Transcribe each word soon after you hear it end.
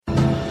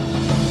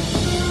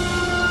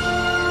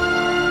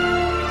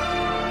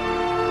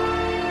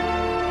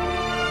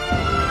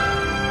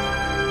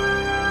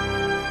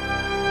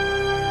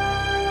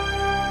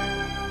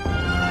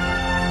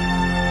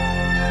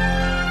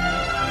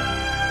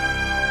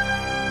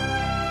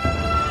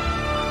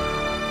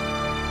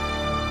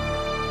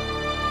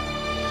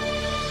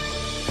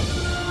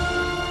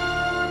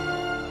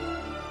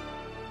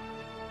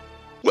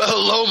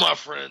Hello, my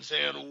friends,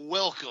 and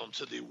welcome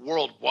to the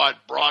worldwide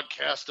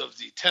broadcast of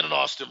the Ted and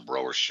Austin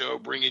Brower Show,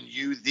 bringing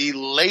you the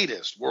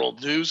latest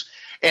world news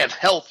and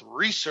health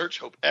research.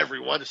 Hope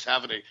everyone is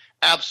having an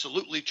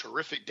absolutely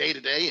terrific day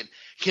today, and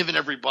giving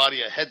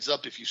everybody a heads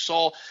up. If you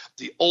saw,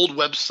 the old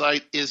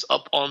website is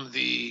up on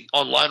the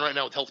online right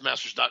now with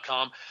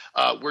healthmasters.com.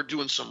 We're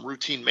doing some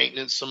routine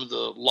maintenance. Some of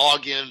the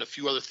login, a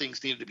few other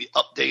things needed to be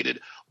updated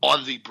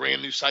on the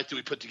brand new site that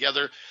we put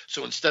together.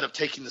 So instead of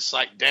taking the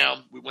site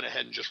down, we went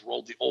ahead and just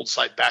rolled the old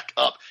site back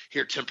up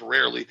here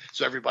temporarily,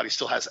 so everybody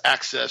still has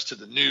access to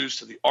the news,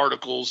 to the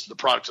articles, to the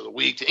product of the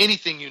week, to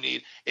anything you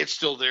need. It's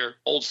still there.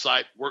 Old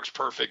site works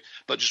perfect,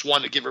 but just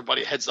wanted to give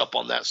everybody a heads up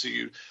on that so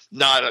you're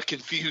not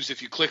confused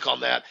if you click on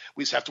that.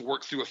 We just have to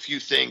work through a few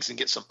things and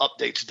get some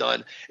updates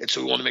done, and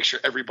so we want to make sure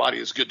everybody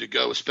is good to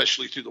go,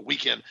 especially through the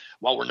weekend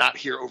while we're not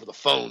here over the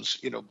phones.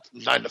 9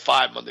 to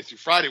 5, Monday through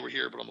Friday we're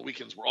here, but on the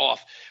weekends we're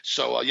off.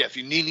 So if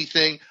you need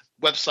anything,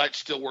 website's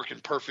still working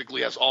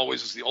perfectly as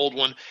always as the old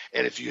one.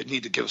 And if you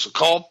need to give us a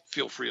call,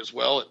 feel free as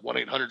well at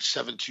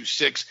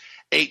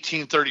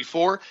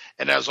 1-800-726-1834.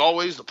 And as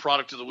always, the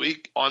product of the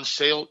week on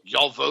sale.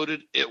 Y'all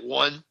voted. It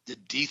won the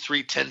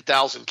D3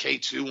 10,000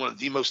 K2, one of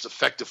the most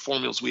effective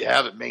formulas we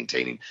have at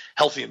maintaining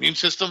healthy immune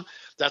system.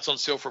 That's on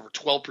sale for over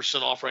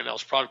 12% off right now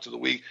as product of the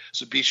week.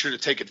 So be sure to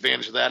take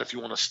advantage of that if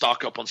you want to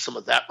stock up on some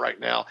of that right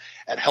now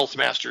at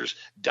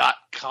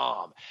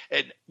healthmasters.com.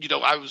 And,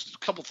 I was a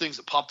couple things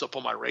that popped up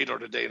on my radar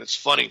today, and it's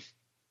funny,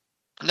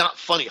 not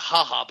funny,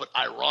 haha, but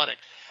ironic.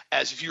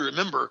 As if you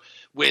remember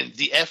when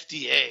the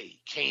FDA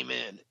came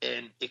in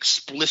and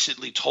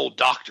explicitly told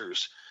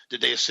doctors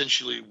that they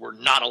essentially were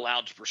not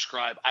allowed to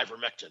prescribe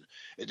ivermectin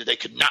and that they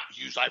could not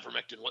use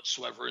ivermectin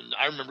whatsoever. And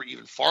I remember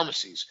even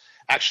pharmacies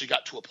actually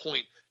got to a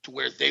point to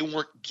where they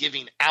weren't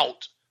giving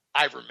out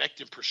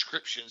ivermectin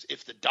prescriptions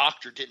if the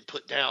doctor didn't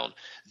put down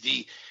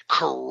the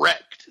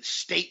correct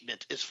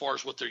statement as far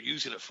as what they're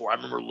using it for. I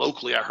remember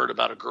locally I heard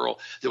about a girl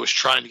that was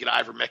trying to get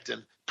an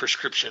ivermectin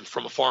prescription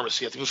from a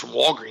pharmacy. I think it was from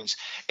Walgreens,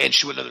 and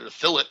she went in there to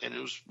fill it, and it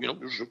was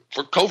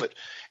for COVID,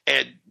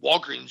 and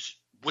Walgreens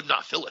would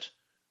not fill it.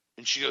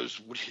 And she goes,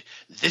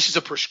 "This is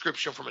a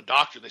prescription from a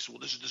doctor." And they said,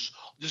 "Well, this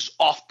is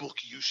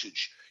off-book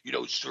usage.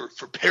 It's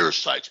for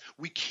parasites.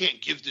 We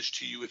can't give this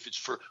to you if it's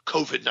for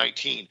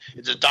COVID-19.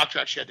 And the doctor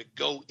actually had to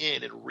go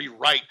in and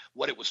rewrite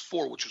what it was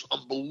for, which was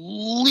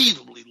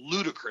unbelievably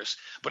ludicrous.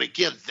 But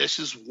again, this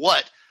is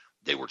what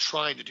they were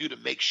trying to do to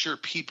make sure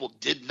people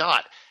did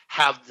not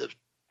have the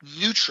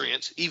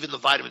nutrients, even the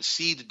vitamin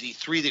C, the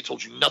D3. They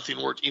told you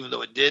nothing worked, even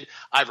though it did.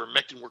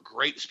 Ivermectin worked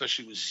great,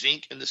 especially with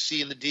zinc in the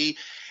C and the D.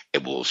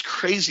 And what was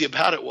crazy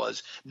about it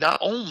was not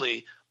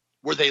only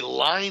were they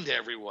lying to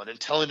everyone and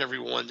telling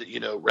everyone that,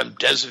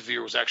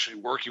 remdesivir was actually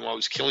working while it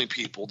was killing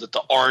people, that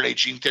the RNA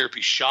gene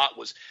therapy shot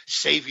was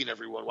saving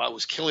everyone while it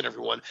was killing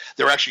everyone.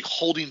 They were actually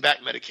holding back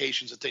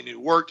medications that they knew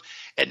worked.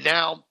 And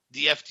now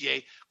the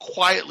FDA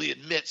quietly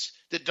admits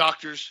that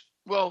doctors,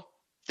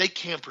 they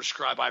can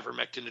prescribe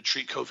ivermectin to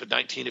treat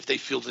COVID-19 if they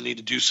feel the need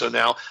to do so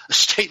now. A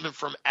statement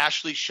from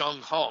Ashley Shang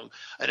Hong,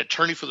 an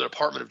attorney for the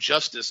Department of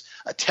Justice,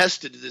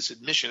 attested to this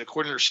admission.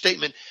 According to her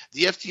statement,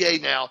 the FDA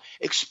now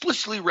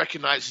explicitly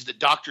recognizes that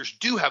doctors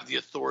do have the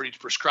authority to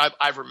prescribe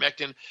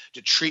ivermectin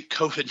to treat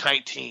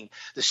COVID-19.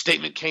 The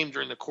statement came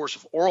during the course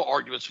of oral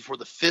arguments before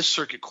the Fifth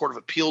Circuit Court of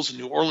Appeals in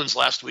New Orleans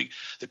last week.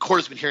 The court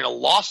has been hearing a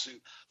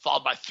lawsuit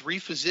filed by 3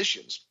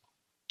 physicians,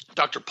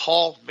 Dr.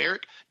 Paul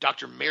Merrick,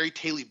 Dr. Mary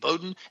Taylor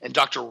Bowden, and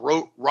Dr.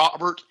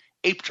 Robert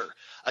Apter,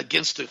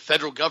 against the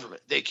federal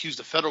government. They accused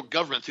the federal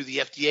government through the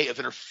FDA of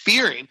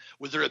interfering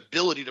with their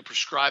ability to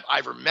prescribe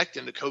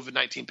ivermectin to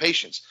COVID-19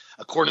 patients.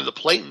 According to the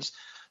Platons,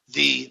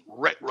 the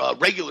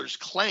regulars'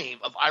 claim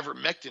of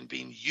ivermectin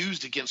being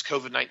used against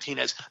COVID-19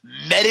 as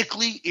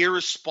medically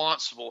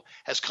irresponsible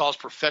has caused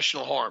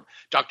professional harm.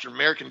 Dr.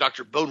 Merrick and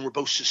Dr. Bowden were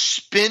both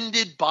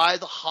suspended by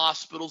the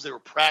hospitals they were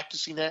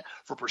practicing at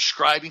for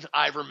prescribing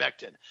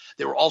ivermectin.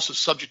 They were also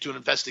subject to an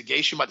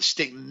investigation by the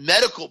state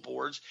medical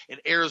boards in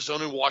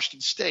Arizona and Washington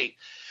State.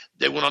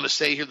 They went on to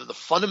say here that the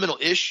fundamental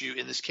issue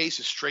in this case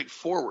is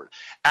straightforward.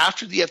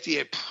 After the FDA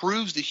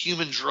approves the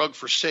human drug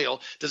for sale,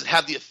 does it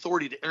have the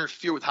authority to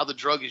interfere with how the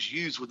drug is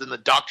used within the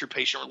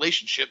doctor-patient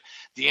relationship?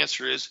 The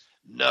answer is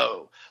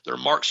no. The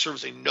remark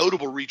serves a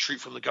notable retreat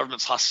from the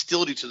government's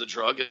hostility to the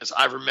drug, as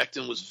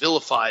ivermectin was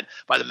vilified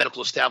by the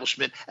medical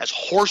establishment as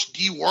horse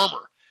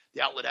dewormer.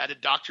 The outlet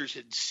added doctors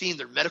had seen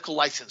their medical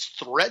license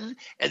threatened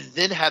and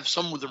then have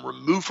some of them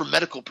removed from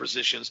medical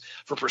positions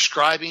for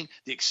prescribing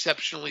the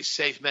exceptionally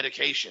safe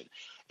medication.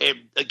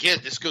 And again,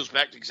 this goes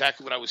back to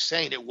exactly what I was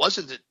saying. It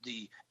wasn't that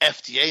the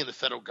FDA and the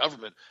federal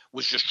government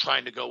was just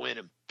trying to go in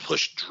and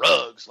push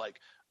drugs like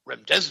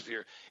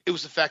remdesivir. It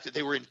was the fact that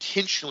they were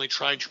intentionally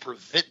trying to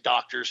prevent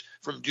doctors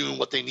from doing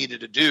what they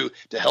needed to do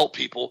to help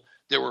people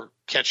that were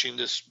catching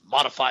this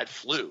modified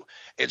flu.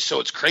 And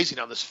so it's crazy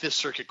now, this Fifth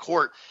Circuit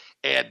Court.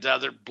 And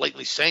they're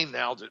blatantly saying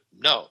now that,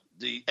 no,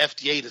 the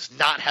FDA does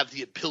not have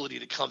the ability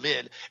to come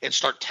in and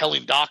start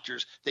telling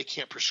doctors they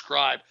can't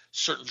prescribe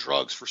certain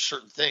drugs for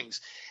certain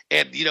things.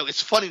 And,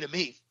 it's funny to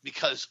me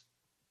because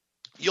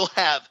you'll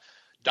have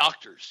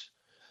doctors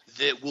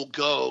that will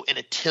go and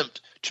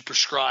attempt to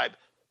prescribe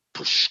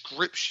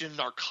prescription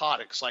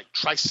narcotics like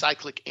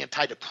tricyclic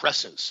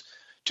antidepressants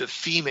to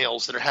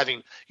females that are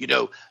having,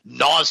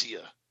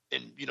 nausea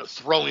and,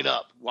 throwing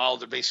up while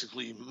they're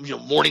basically,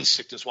 morning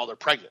sickness while they're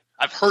pregnant.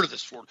 I've heard of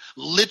this before.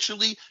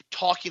 Literally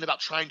talking about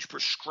trying to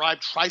prescribe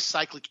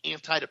tricyclic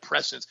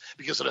antidepressants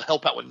because it'll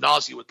help out with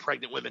nausea with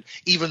pregnant women,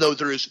 even though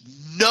there is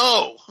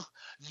no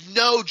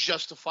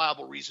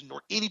justifiable reason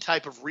nor any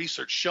type of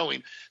research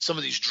showing some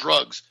of these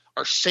drugs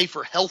are safe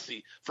or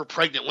healthy for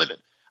pregnant women.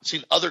 I've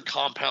seen other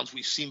compounds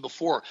we've seen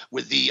before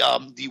with the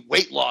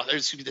weight loss,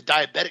 the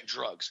diabetic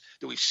drugs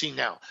that we've seen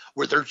now,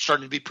 where they're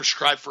starting to be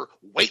prescribed for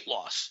weight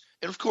loss.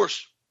 And of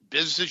course,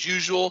 business as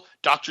usual,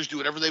 doctors do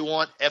whatever they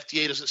want.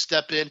 FDA doesn't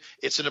step in.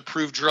 It's an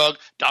approved drug.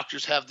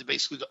 Doctors have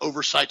basically the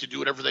oversight to do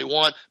whatever they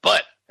want.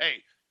 But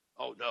hey,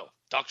 oh no,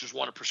 doctors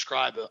want to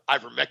prescribe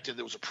ivermectin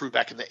that was approved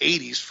back in the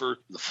 80s for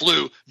the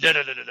flu. No.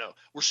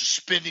 We're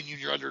suspending you.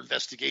 You're under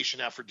investigation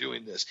now for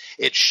doing this.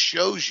 It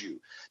shows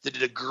you the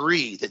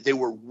degree that they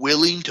were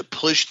willing to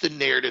push the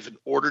narrative in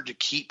order to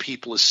keep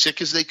people as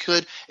sick as they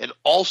could and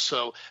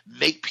also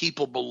make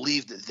people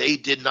believe that they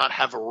did not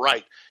have a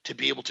right to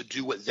be able to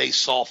do what they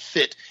saw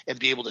fit and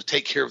be able to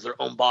take care of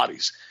their own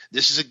bodies.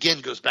 This is,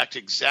 again, goes back to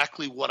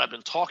exactly what I've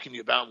been talking to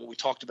you about when we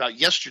talked about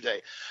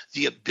yesterday,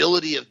 the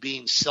ability of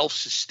being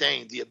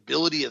self-sustained, the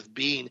ability of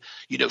being,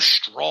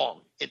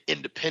 strong and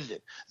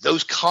independent.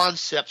 Those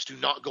concepts do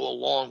not go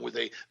along with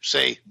a,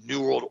 say,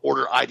 New World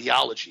Order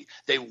ideology.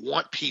 They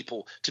want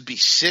people to be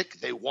sick.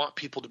 They want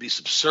people to be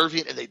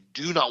subservient, and they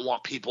do not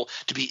want people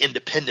to be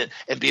independent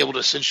and be able to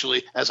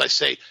essentially, as I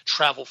say,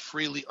 travel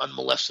freely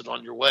unmolested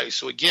on your way.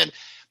 So again,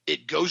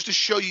 it goes to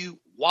show you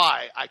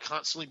why I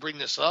constantly bring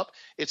this up.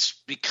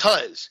 It's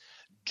because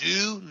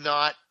do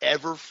not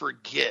ever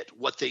forget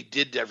what they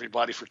did to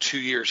everybody for 2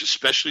 years,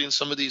 especially in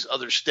some of these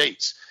other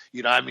states.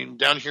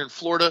 Down here in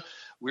Florida,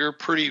 we're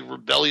pretty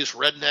rebellious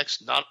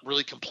rednecks, not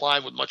really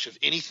complying with much of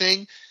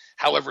anything.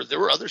 However, there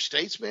were other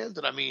states, man,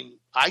 that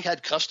I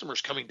had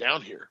customers coming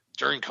down here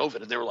during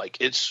COVID, and they were like,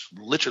 it's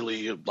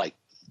literally like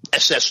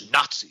SS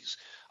Nazis.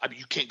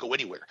 You can't go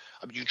anywhere.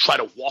 You try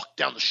to walk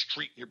down the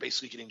street and you're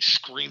basically getting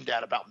screamed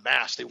at about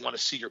masks. They want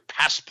to see your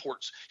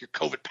passports, your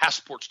COVID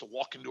passports to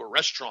walk into a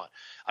restaurant.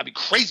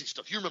 Crazy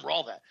stuff. You remember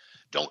all that.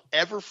 Don't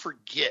ever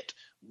forget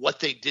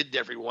what they did to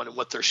everyone and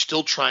what they're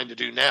still trying to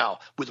do now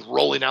with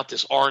rolling out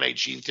this RNA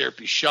gene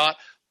therapy shot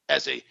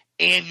as a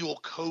annual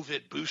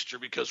COVID booster,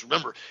 because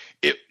remember,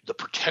 the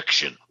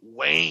protection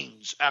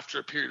wanes after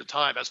a period of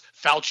time. As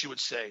Fauci would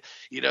say,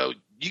 you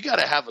got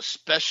to have a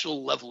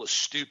special level of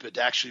stupid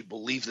to actually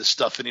believe this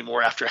stuff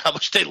anymore after how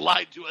much they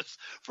lied to us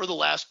for the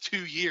last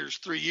 2 years,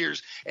 3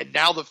 years. And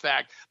now the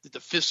fact that the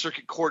Fifth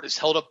Circuit Court has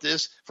held up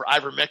this for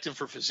ivermectin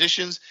for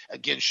physicians,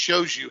 again,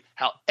 shows you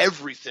how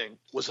everything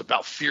was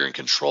about fear and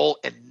control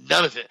and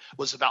none of it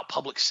was about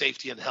public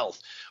safety and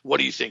health. What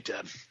do you think,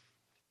 Dad?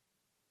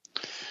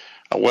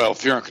 Well,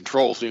 fear and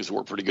control seems to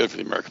work pretty good for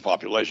the American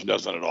population,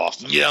 doesn't it,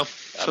 Austin? Yeah.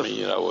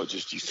 You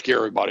scare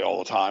everybody all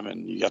the time,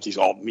 and you got these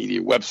alt media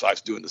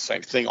websites doing the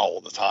same thing all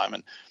the time,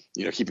 and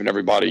keeping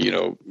everybody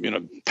in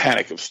a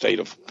panic of state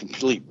of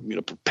complete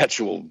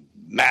perpetual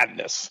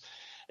madness,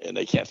 and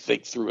they can't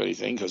think through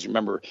anything because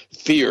remember,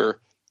 fear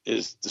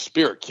is the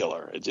spirit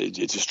killer. It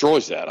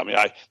destroys that.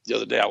 The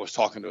other day I was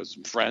talking to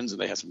some friends, and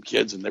they had some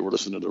kids, and they were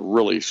listening to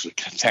really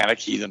satanic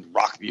heathen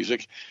rock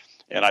music.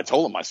 And I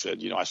told them, I said,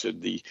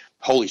 the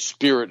Holy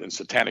Spirit and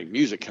satanic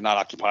music cannot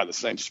occupy the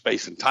same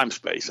space and time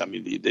space.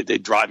 They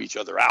drive each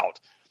other out,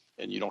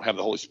 and you don't have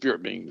the Holy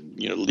Spirit being,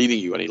 leading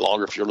you any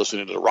longer if you're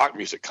listening to the rock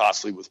music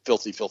constantly with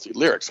filthy, filthy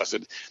lyrics. I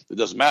said, it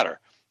doesn't matter.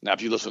 Now,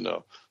 if you listen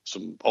to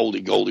some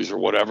oldie goldies or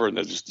whatever, and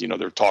they're just,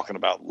 they're talking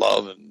about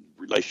love and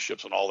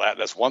relationships and all that,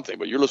 that's one thing.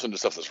 But you're listening to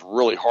stuff that's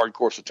really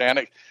hardcore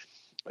satanic,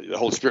 the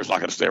Holy Spirit's not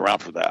going to stay around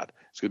for that.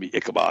 It's going to be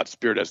Ichabod,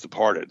 spirit has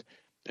departed.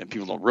 And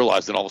people don't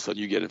realize that all of a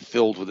sudden you get it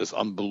filled with this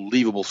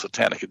unbelievable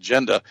satanic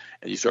agenda,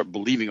 and you start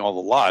believing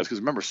all the lies. Because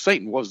remember,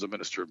 Satan was the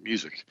minister of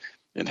music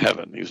in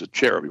heaven. He was a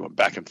cherub. He went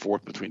back and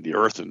forth between the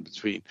earth and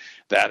between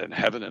that and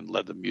heaven and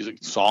led the music,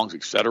 songs,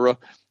 etc.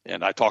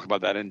 And I talk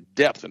about that in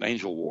depth in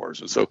Angel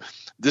Wars. And so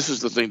this is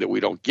the thing that we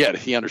don't get.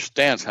 He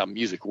understands how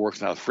music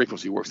works and how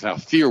frequency works and how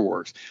fear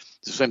works.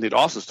 It's the same thing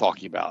Austin's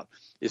talking about.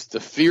 It's the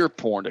fear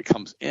porn that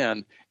comes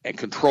in and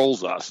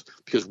controls us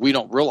because we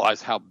don't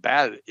realize how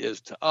bad it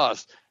is to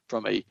us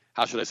from a,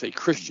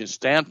 Christian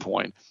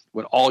standpoint,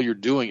 when all you're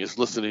doing is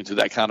listening to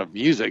that kind of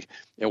music,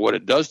 and what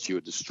it does to you,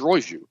 it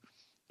destroys you.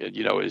 And,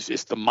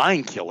 it's the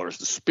mind killer, it's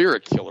the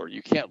spirit killer.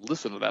 You can't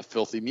listen to that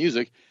filthy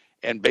music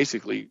and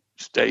basically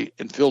stay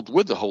filled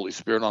with the Holy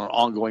Spirit on an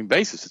ongoing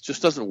basis. It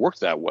just doesn't work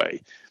that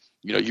way.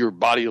 Your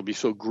body will be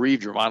so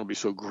grieved, your mind will be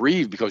so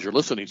grieved because you're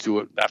listening to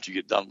it after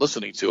you get done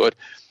listening to it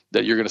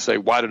that you're going to say,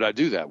 why did I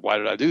do that? Why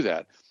did I do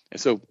that?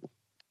 And so,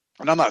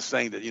 and I'm not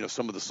saying that,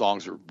 some of the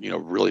songs are,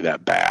 really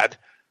that bad.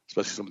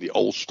 especially some of the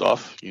old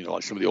stuff,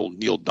 like some of the old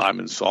Neil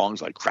Diamond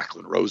songs like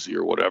Cracklin' Rosie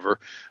or whatever,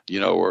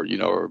 or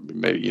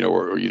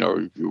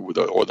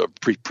the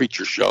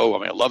preacher show. I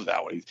mean, I love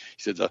that one. He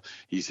said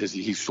he says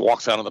he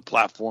walks out on the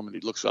platform and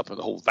he looks up and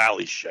the whole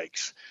valley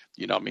shakes.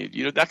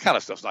 That kind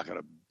of stuff's not going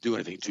to do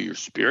anything to your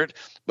spirit.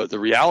 But the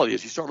reality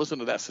is, you start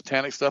listening to that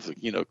satanic stuff,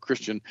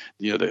 Christian,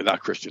 they're not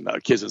Christian,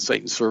 Kids in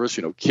Satan's Service,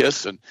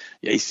 Kiss and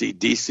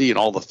AC/DC and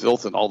all the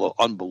filth and all the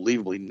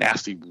unbelievably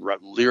nasty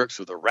lyrics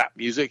of the rap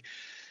music.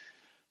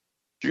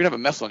 You're going to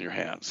have a mess on your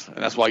hands. And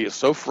that's why I get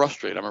so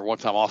frustrated. I remember one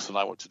time Austin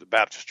and I went to the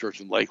Baptist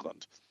church in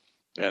Lakeland,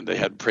 and they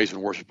had praise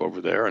and worship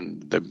over there,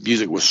 and the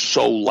music was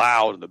so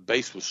loud and the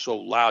bass was so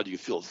loud you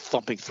could feel it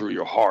thumping through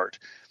your heart.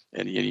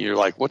 And you're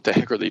like, what the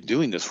heck are they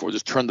doing this for?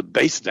 Just turn the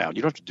bass down.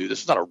 You don't have to do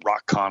this. It's not a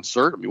rock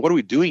concert. I mean, what are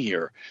we doing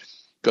here?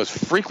 Because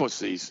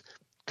frequencies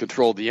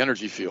control the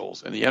energy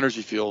fields, and the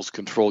energy fields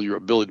control your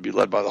ability to be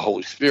led by the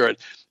Holy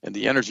Spirit, and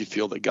the energy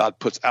field that God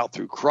puts out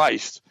through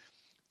Christ,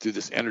 through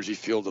this energy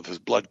field of his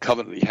blood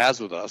covenant he has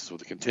with us, with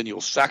the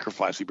continual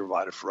sacrifice he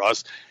provided for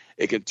us,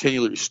 it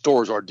continually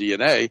restores our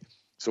DNA.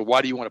 So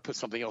why do you want to put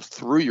something else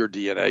through your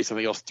DNA,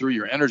 something else through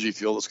your energy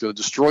field that's going to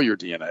destroy your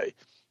DNA?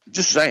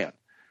 Just saying.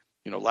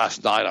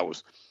 Last night I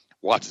was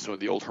watching some of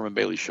the old Herman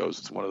Bailey shows.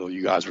 It's one of those,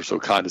 you guys were so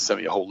kind to send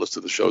me a whole list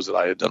of the shows that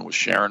I had done with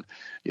Sharon,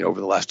 over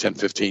the last 10,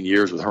 15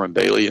 years with Herman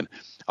Bailey. And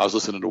I was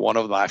listening to one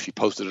of them. I actually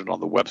posted it on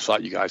the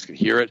website. You guys can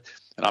hear it.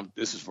 And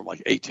this is from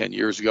like 8, 10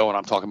 years ago. And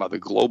I'm talking about the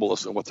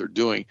globalists and what they're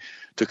doing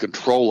to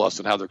control us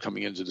and how they're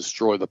coming in to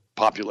destroy the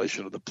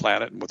population of the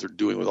planet and what they're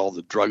doing with all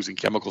the drugs and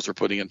chemicals they're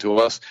putting into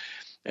us.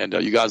 And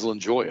you guys will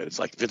enjoy it. It's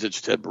like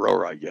vintage Ted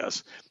Broer, I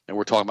guess. And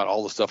we're talking about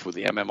all the stuff with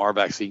the MMR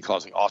vaccine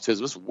causing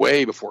autism. This is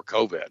way before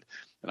COVID.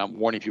 And I'm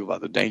warning people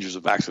about the dangers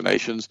of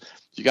vaccinations.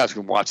 You guys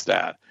can watch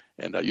that,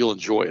 and you'll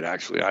enjoy it,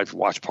 actually. I've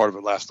watched part of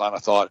it last night. I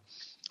thought,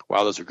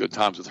 wow, those are good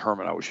times with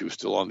Herman. I wish he was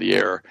still on the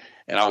air.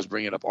 And I was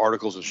bringing up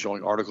articles and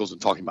showing articles and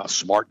talking about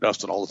smart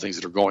dust and all the things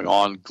that are going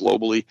on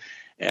globally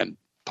and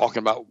talking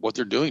about what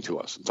they're doing to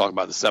us and talking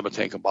about the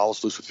Sabbatean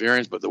Kabbalist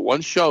Luciferians. But the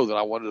one show that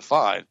I wanted to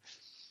find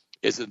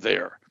isn't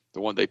there. The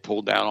one they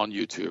pulled down on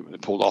YouTube, and they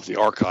pulled off the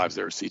archives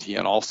there at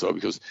CTN also,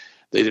 because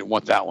they didn't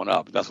want that one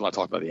up. That's when I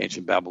talked about the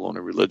ancient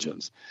Babylonian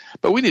religions.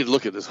 But we need to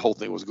look at this whole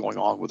thing that was going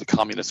on with the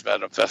Communist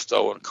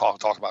Manifesto and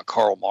talk about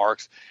Karl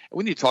Marx. And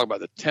we need to talk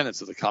about the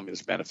tenets of the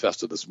Communist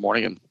Manifesto this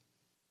morning. And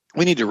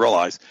we need to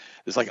realize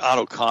it's like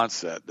Otto Kahn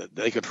said, that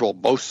they control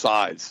both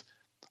sides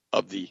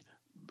of the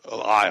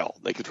aisle.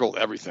 They control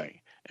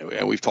everything.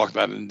 And we've talked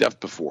about it in depth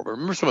before. But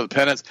remember some of the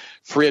tenets: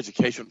 free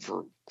education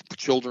for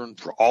children,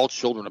 for all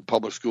children in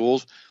public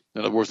schools. In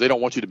other words, they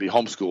don't want you to be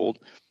homeschooled.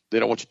 They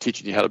don't want you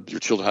teaching you your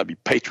children how to be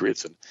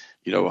patriots and,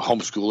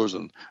 homeschoolers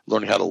and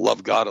learning how to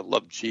love God and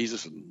love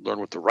Jesus and learn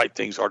what the right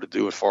things are to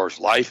do as far as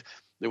life.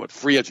 They want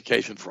free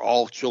education for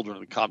all children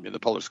in the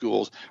public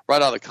schools,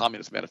 right out of the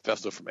Communist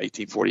Manifesto from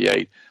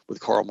 1848 with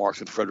Karl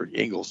Marx and Frederick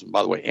Engels. And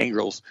by the way,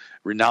 Engels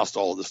renounced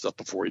all of this stuff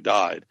before he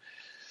died.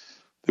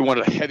 They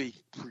wanted a heavy,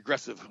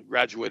 progressive,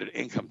 graduated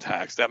income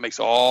tax. That makes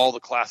all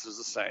the classes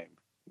the same.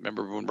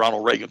 Remember when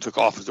Ronald Reagan took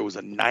office, there was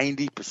a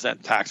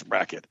 90% tax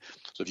bracket.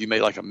 So if you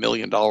made like $1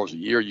 million a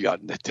year, you got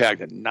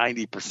tagged at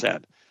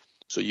 90%.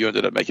 So you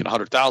ended up making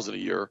 $100,000 a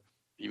year,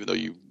 even though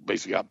you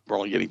basically were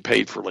only getting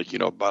paid for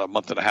about a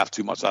month and a half,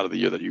 2 months out of the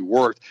year that you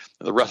worked.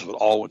 And the rest of it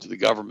all went to the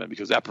government,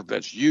 because that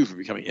prevents you from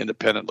becoming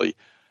independently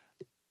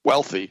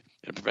wealthy,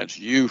 and prevents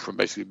you from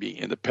basically being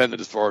independent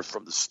as far as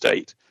from the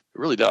state. It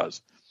really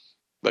does.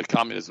 But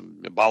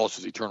communism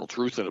abolishes eternal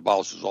truth and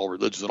abolishes all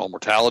religions and all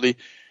mortality.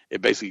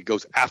 It basically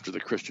goes after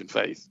the Christian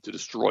faith to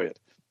destroy it.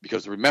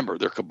 Because remember,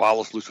 they're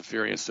Kabbalist,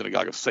 Luciferian,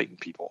 synagogue of Satan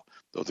people.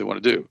 That's what they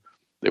want to do.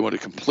 They want to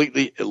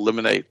completely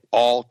eliminate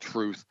all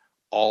truth,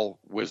 all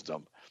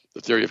wisdom.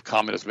 The theory of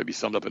communism may be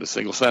summed up in a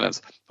single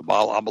sentence: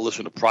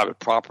 abolition of private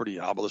property,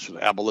 abolition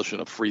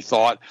of free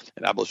thought,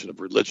 and abolition of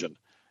religion.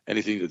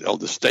 Anything that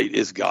the state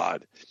is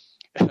God.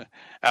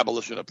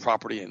 Abolition of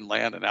property and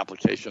land and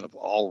application of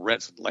all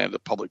rents and land to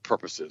public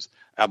purposes.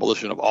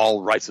 Abolition of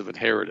all rights of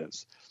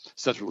inheritance.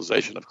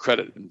 Centralization of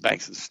credit in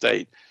banks and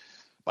state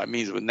by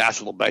means of a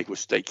national bank with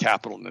state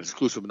capital and an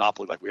exclusive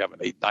monopoly like we have in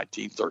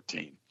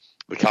 1913.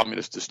 The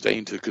communists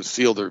disdain to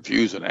conceal their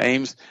views and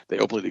aims. They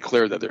openly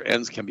declare that their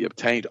ends can be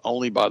obtained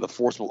only by the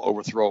forcible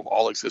overthrow of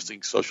all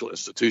existing social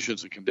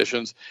institutions and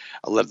conditions.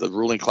 Let the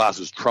ruling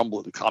classes crumble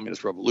at the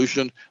communist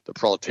revolution. The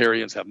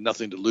proletarians have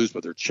nothing to lose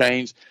but their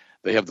chains.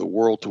 They have the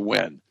world to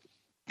win.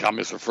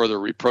 Communists are further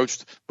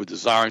reproached with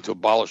desiring to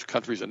abolish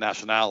countries and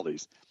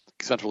nationalities.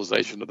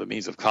 Centralization of the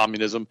means of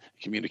communism,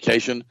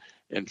 communication,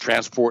 and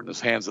transport in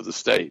the hands of the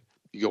state.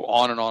 You go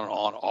on and on and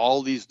on.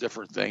 All these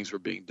different things are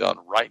being done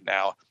right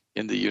now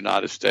in the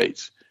United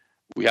States.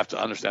 We have to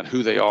understand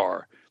who they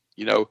are.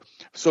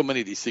 So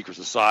many of these secret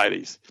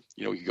societies,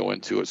 you go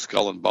into it,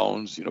 Skull and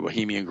Bones,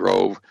 Bohemian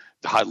Grove,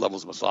 the high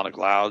levels of Masonic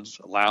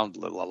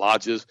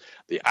lodges,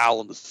 the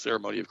owl and the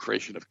ceremony of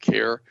creation of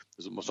care,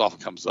 as it most often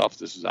comes up.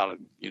 This is out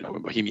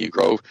in Bohemian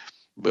Grove.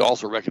 We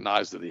also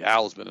recognize that the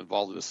owl has been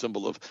involved in a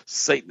symbol of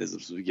Satanism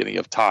since the beginning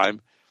of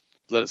time.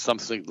 let some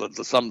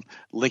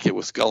link it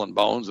with skull and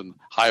bones and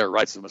higher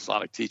rites of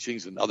Masonic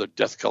teachings and other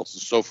death cults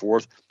and so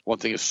forth. One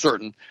thing is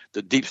certain: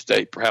 the deep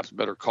state, perhaps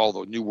better called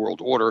the New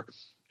World Order,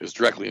 is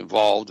directly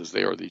involved, as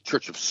they are the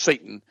Church of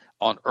Satan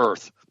on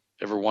earth.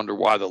 Ever wonder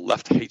why the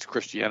left hates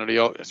Christianity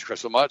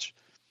so much?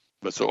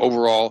 But so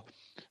overall,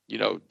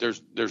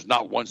 there's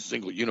not one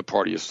single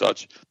uniparty as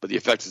such, but the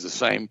effect is the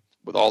same,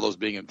 with all those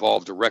being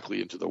involved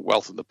directly into the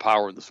wealth and the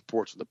power and the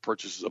supports and the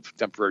purchases of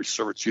temporary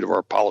servitude of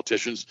our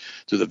politicians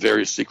through the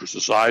various secret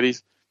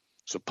societies.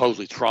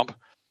 Supposedly Trump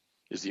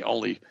is the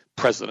only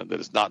president that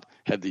has not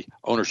had the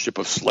ownership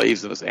of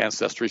slaves in his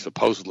ancestry,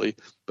 supposedly,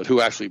 but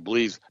who actually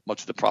believes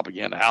much of the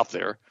propaganda out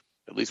there.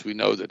 At least we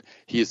know that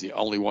he is the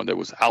only one that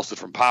was ousted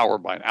from power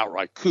by an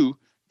outright coup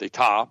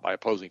d'etat by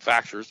opposing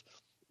factors,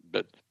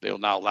 but they'll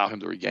now allow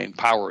him to regain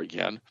power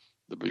again.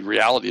 The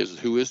reality is,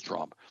 who is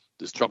Trump?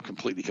 Does Trump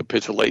completely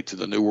capitulate to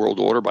the New World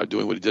Order by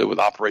doing what he did with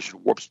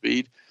Operation Warp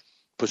Speed,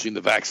 pushing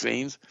the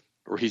vaccines,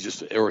 or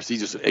is he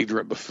just an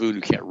ignorant buffoon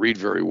who can't read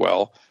very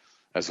well?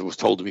 As it was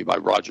told to me by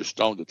Roger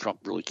Stone, that Trump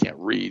really can't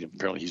read.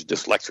 Apparently he's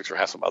dyslexic or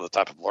has some other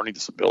type of learning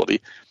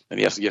disability, and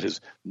he has to get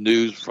his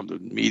news from the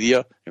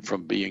media and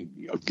from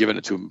being given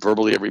it to him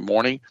verbally every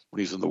morning when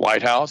he's in the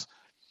White House.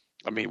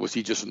 I mean, was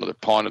he just another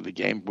pawn of the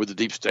game with the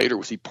deep state, or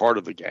was he part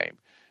of the game?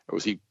 Or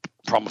was he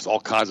promised all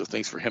kinds of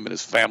things for him and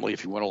his family if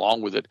he went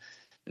along with it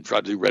and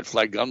tried to do red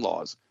flag gun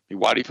laws? I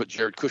mean, why did he put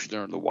Jared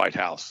Kushner in the White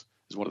House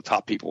as one of the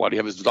top people? Why did he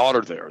have his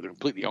daughter there? They're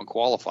completely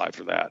unqualified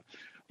for that.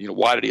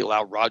 Why did he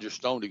allow Roger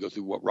Stone to go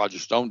through what Roger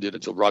Stone did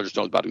until Roger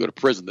Stone was about to go to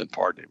prison, then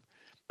pardon him?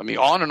 I mean,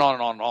 on and on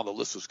and on and on. The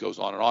list just goes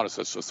on and on.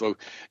 So,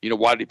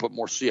 why did he put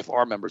more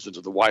CFR members into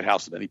the White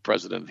House than any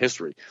president in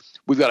history?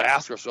 We've got to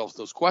ask ourselves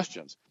those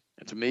questions.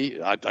 And to me,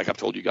 like I've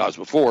told you guys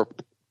before,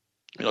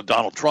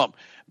 Donald Trump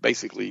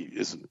basically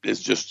is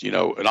just, an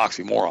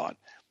oxymoron.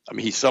 I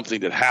mean, he's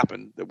something that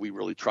happened that we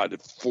really tried to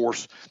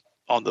force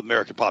on the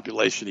American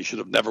population. He should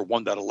have never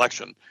won that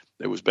election.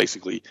 It was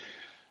basically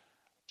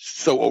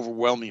so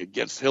overwhelming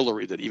against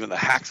Hillary that even the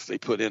hacks they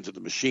put into the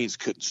machines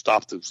couldn't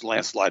stop the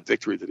landslide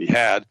victory that he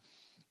had.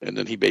 And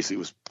then he basically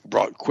was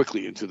brought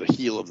quickly into the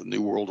heel of the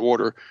New World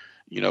Order,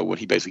 when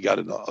he basically got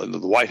into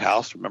the White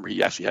House. Remember,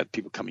 he actually had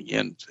people coming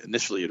in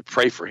initially to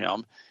pray for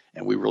him,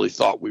 and we really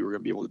thought we were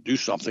going to be able to do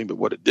something. But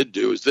what it did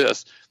do is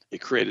this: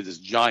 it created this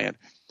giant,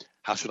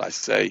 how should I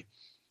say,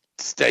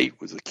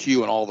 state with the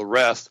Q and all the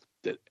rest,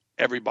 that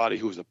everybody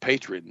who was a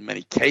patriot in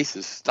many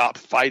cases stopped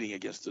fighting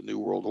against the New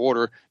World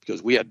Order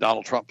because we had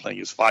Donald Trump playing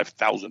his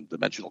 5,000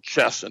 dimensional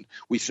chess, and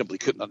we simply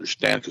couldn't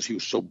understand because he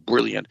was so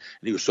brilliant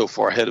and he was so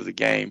far ahead of the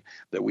game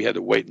that we had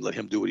to wait and let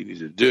him do what he needed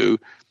to do.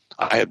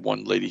 I had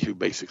one lady who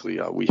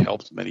basically we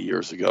helped many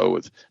years ago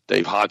with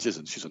Dave Hodges,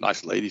 and she's a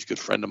nice lady, she's a good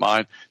friend of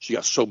mine. She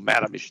got so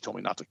mad at me, she told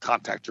me not to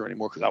contact her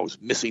anymore because I was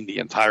missing the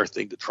entire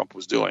thing that Trump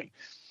was doing.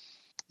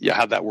 Yeah,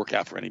 how'd that work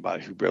out for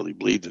anybody who barely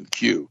believed in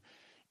Q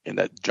and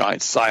that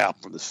giant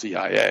psyop from the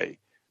CIA?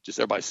 Just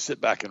everybody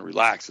sit back and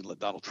relax and let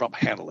Donald Trump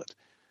handle it.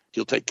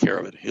 He'll take care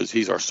of it.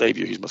 He's our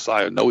savior. He's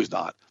Messiah. No, he's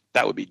not.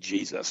 That would be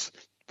Jesus.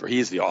 For he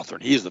is the author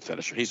and he is the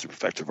finisher. He's the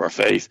perfecter of our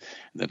faith.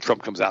 And then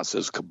Trump comes out and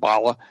says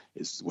Kabbalah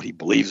is what he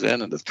believes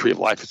in, and the Tree of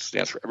Life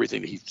stands for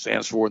everything that he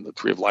stands for, and the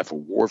Tree of Life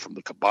award from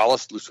the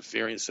Kabbalists,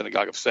 Luciferian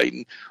Synagogue of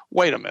Satan.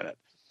 Wait a minute.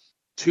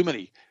 Too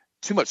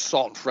much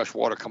salt and fresh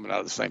water coming out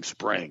of the same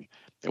spring.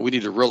 And we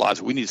need to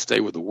realize we need to stay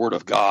with the Word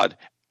of God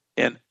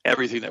in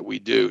everything that we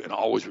do, and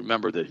always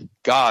remember that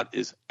God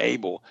is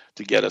able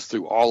to get us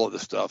through all of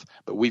this stuff,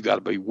 but we've got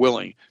to be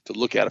willing to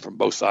look at it from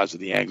both sides of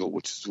the angle,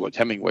 which is what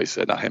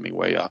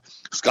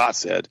Scott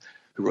said,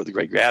 who wrote The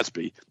Great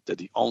Gatsby, that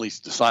the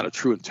sign of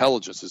true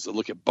intelligence is to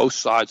look at both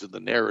sides of the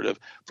narrative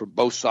from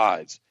both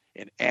sides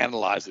and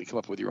analyze it and come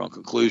up with your own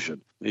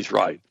conclusion. And he's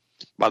right.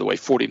 By the way,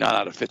 49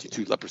 out of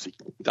 52 leprosy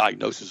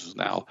diagnoses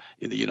now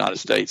in the United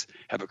States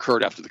have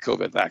occurred after the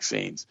COVID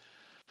vaccines.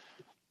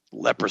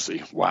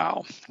 Leprosy,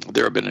 wow.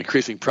 There have been an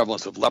increasing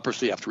prevalence of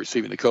leprosy after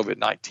receiving the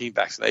COVID-19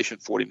 vaccination.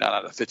 49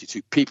 out of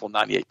 52 people,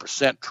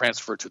 98%,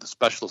 transferred to the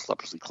specialist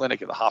leprosy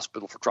clinic at the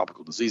Hospital for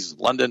Tropical Diseases in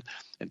London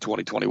in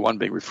 2021,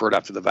 being referred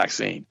after the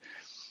vaccine.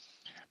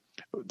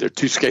 There are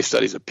two case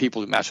studies of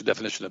people who match the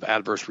definition of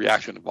adverse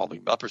reaction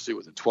involving leprosy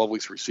within 12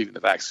 weeks of receiving the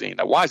vaccine.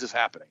 Now, why is this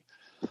happening?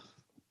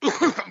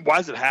 Why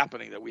is it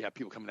happening that we have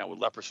people coming down with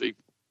leprosy,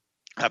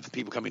 have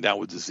people coming down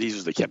with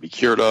diseases they can't be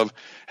cured of,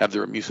 have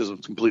their immune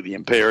systems completely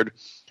impaired?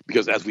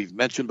 Because as we've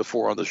mentioned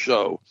before on the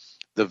show,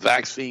 the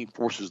vaccine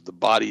forces the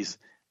body's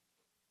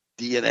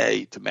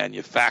DNA to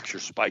manufacture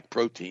spike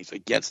proteins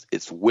against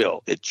its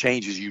will. It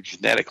changes you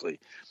genetically.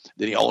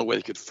 Then the only way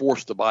they could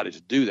force the body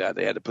to do that,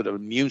 they had to put an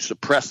immune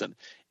suppressant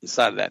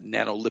inside of that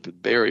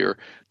nanolipid barrier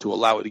to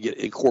allow it to get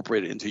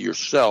incorporated into your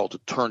cell to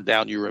turn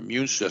down your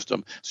immune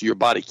system so your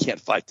body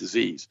can't fight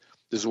disease.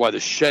 This is why the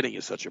shedding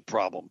is such a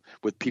problem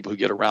with people who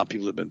get around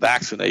people who have been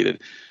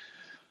vaccinated,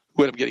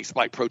 who end up getting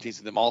spike proteins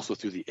in them also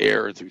through the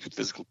air and through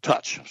physical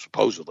touch,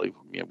 supposedly.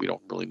 We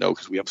don't really know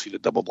because we haven't seen the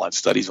double-blind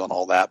studies on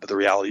all that, but the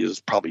reality is it's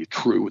probably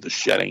true with the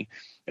shedding.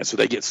 And so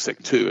they get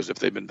sick too, as if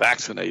they've been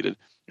vaccinated,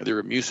 and their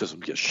immune system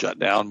gets shut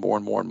down more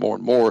and more and more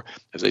and more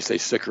as they stay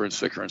sicker and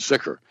sicker and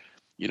sicker.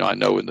 I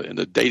know in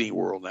the dating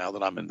world now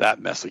that I'm in that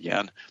mess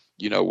again.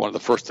 One of the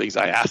first things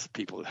I ask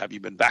people is, have you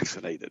been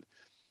vaccinated?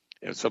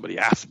 And somebody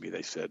asked me,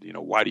 they said,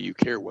 why do you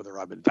care whether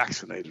I've been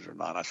vaccinated or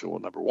not? I said, well,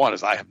 number one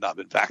is I have not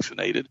been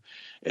vaccinated.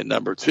 And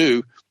number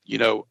two,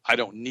 I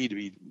don't need to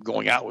be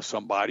going out with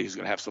somebody who's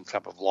going to have some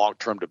type of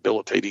long-term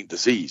debilitating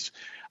disease.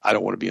 I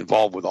don't want to be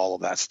involved with all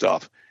of that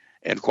stuff.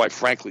 And quite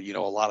frankly,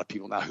 a lot of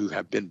people now who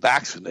have been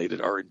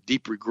vaccinated are in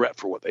deep regret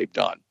for what they've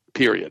done,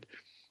 period.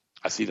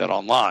 I see that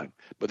online.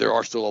 But there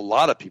are still a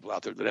lot of people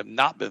out there that have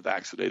not been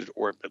vaccinated,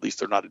 or at least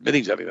they're not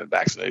admitting to having been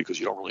vaccinated, because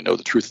you don't really know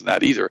the truth in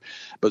that either.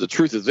 But the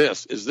truth of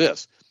this is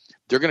this.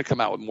 They're going to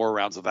come out with more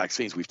rounds of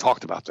vaccines. We've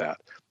talked about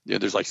that.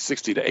 There's like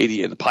 60 to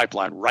 80 in the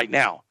pipeline right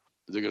now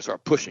that they're going to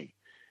start pushing.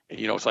 And,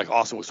 it's like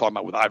Austin was talking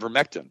about with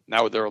ivermectin.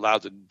 Now they're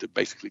allowed to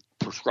basically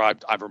prescribe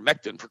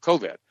ivermectin for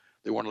COVID.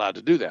 They weren't allowed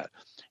to do that.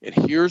 And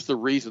here's the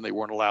reason they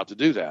weren't allowed to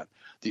do that.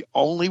 The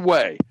only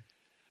way,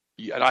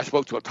 and I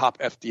spoke to a top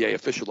FDA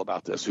official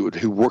about this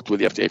who worked with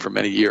the FDA for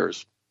many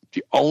years.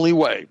 The only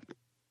way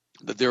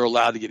that they're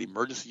allowed to get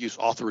emergency use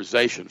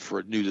authorization for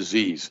a new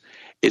disease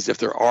is if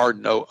there are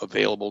no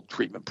available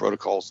treatment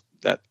protocols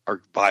that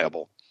are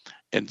viable.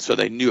 And so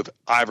they knew if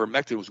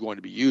ivermectin was going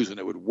to be used and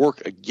it would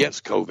work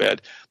against COVID,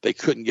 they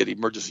couldn't get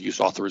emergency use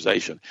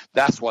authorization.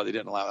 That's why they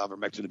didn't allow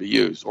ivermectin to be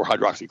used, or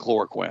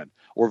hydroxychloroquine,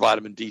 or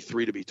vitamin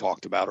D3 to be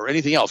talked about, or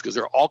anything else, because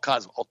there are all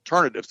kinds of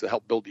alternatives to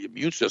help build the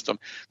immune system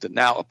that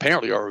now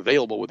apparently are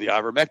available with the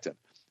ivermectin.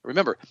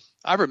 Remember,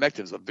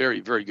 ivermectin is a very,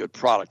 very good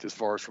product as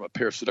far as from a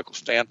parasitical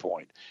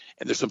standpoint,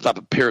 and there's some type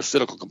of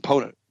parasitical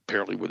component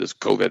apparently with this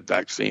COVID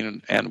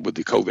vaccine and with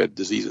the COVID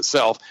disease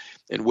itself,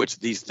 in which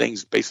these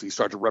things basically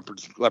start to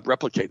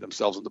replicate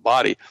themselves in the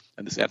body,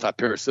 and this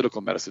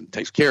anti-parasitical medicine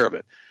takes care of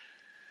it.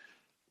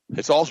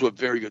 It's also a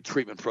very good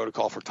treatment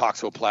protocol for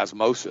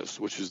toxoplasmosis,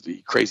 which is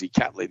the crazy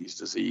cat lady's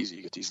disease.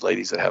 You get these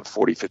ladies that have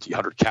 40, 50,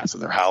 100 cats in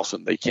their house,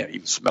 and they can't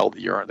even smell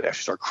the urine. They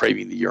actually start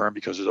craving the urine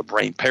because there's a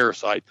brain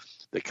parasite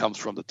that comes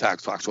from the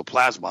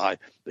toxoplasma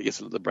that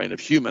gets into the brain of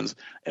humans,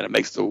 and it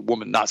makes the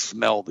woman not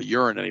smell the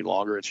urine any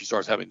longer, and she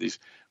starts having these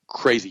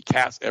crazy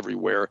cats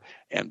everywhere,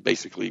 and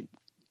basically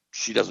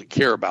she doesn't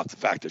care about the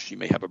fact that she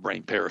may have a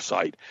brain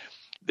parasite.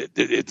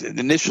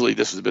 Initially,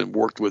 this has been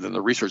worked with, and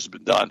the research has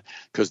been done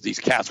because these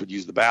cats would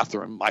use the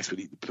bathroom, mice would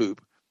eat the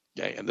poop,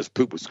 okay, and this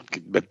poop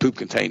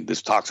contained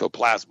this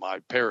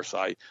toxoplasma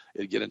parasite.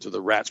 It'd get into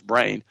the rat's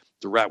brain.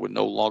 The rat would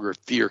no longer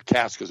fear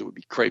cats because it would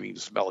be craving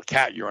to smell a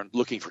cat urine,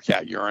 looking for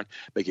cat urine,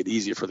 make it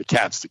easier for the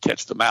cats to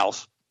catch the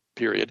mouse,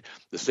 period.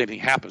 The same thing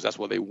happens. That's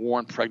why they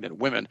warn pregnant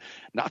women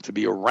not to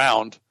be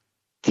around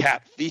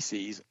cat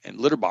feces and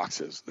litter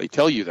boxes. They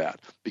tell you that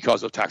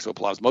because of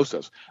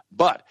toxoplasmosis.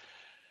 But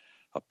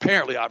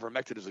apparently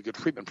ivermectin is a good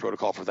treatment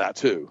protocol for that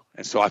too.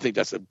 And so I think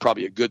that's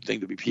probably a good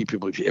thing to be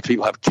people. If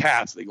people have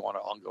cats, they go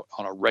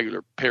on a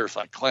regular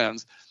parasite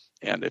cleanse.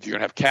 And if you're going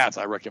to have cats,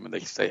 I recommend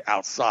they stay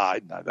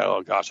outside. And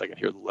oh gosh, I can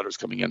hear the letters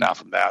coming in now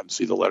from that and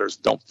see the letters.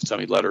 Don't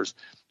send me letters.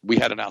 We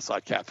had an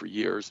outside cat for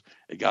years.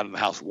 It got in the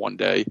house one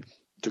day,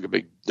 took a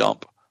big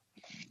dump.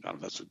 I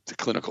don't know if that's a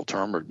clinical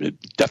term, or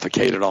it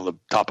defecated on the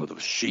top of the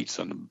sheets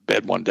on the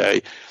bed one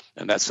day.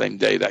 And that same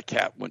day, that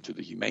cat went to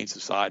the Humane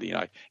Society, and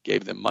I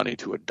gave them money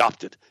to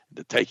adopt it and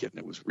to take it. And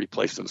it was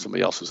replaced in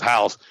somebody else's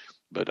house.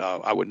 But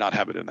I would not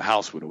have it in the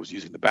house when it was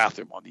using the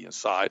bathroom on the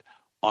inside,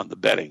 on the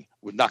bedding.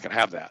 We're not going to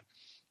have that.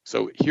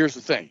 So here's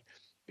the thing.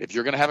 If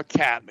you're going to have a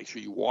cat, make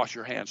sure you wash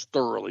your hands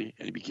thoroughly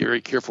and be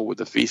very careful with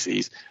the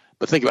feces.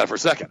 But think about it for a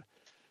second.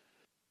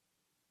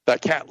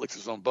 That cat licks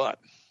his own butt.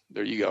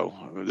 There you go.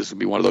 This will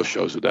be one of those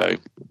shows today.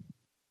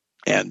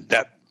 And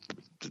that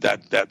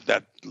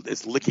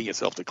it's licking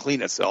itself to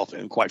clean itself.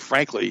 And quite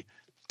frankly,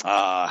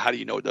 how do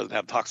you know it doesn't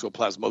have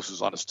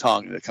toxoplasmosis on its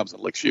tongue and it comes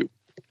and licks you?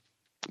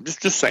 I'm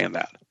just saying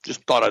that.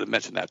 Just thought I'd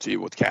mention that to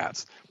you with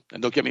cats.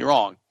 And don't get me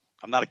wrong,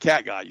 I'm not a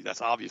cat guy.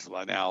 That's obvious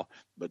by now.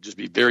 But just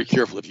be very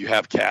careful if you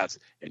have cats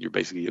and you're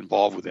basically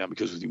involved with them,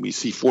 because when we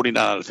see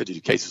 49 out of 52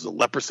 cases of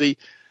leprosy,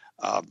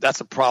 that's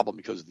a problem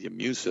because the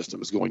immune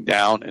system is going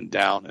down and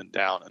down and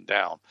down and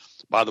down.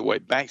 By the way,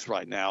 banks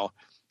right now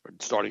are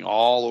starting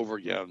all over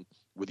again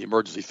with the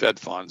emergency Fed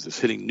funds. It's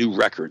hitting new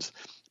records.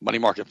 Money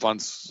market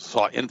funds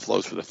saw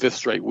inflows for the fifth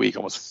straight week,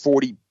 almost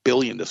 $40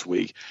 billion this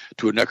week,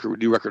 to a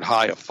new record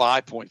high of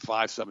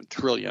 $5.57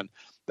 trillion.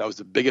 That was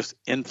the biggest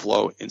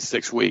inflow in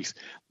 6 weeks.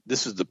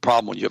 This is the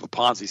problem when you have a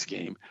Ponzi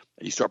scheme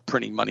and you start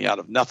printing money out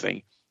of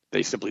nothing.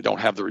 They simply don't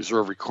have the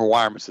reserve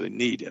requirements that they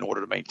need in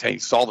order to maintain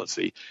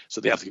solvency, so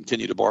they have to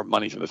continue to borrow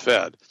money from the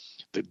Fed.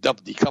 The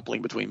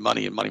decoupling between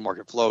money and money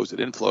market flows and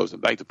inflows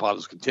and bank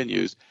deposits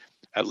continues.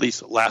 At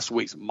least last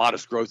week's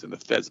modest growth in the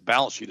Fed's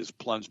balance sheet has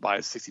plunged by a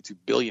 $62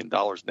 billion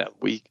net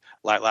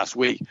last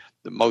week,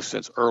 the most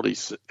since early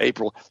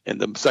April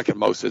and the second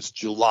most since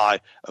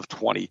July of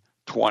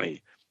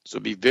 2020. So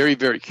be very,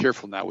 very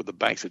careful now with the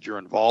banks that you're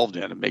involved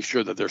in and make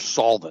sure that they're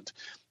solvent.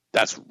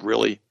 That's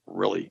really,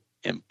 really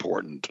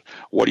important.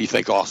 What do you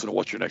think, Austin?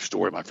 What's your next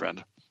story, my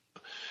friend?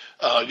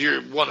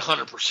 You're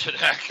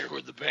 100% accurate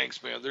with the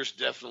banks, man. There's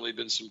definitely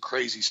been some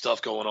crazy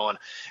stuff going on. And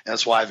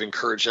that's why I've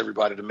encouraged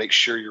everybody to make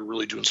sure you're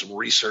really doing some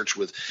research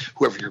with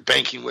whoever you're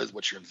banking with,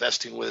 what you're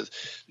investing with.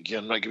 Again,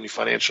 I'm not giving you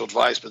financial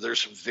advice, but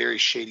there's some very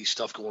shady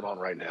stuff going on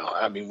right now.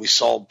 I mean, we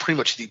saw pretty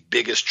much the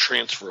biggest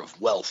transfer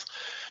of wealth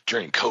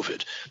during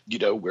COVID,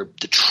 where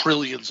the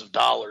trillions of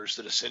dollars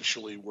that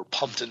essentially were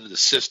pumped into the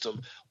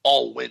system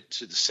all went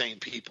to the same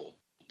people,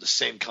 the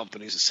same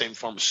companies, the same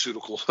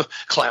pharmaceutical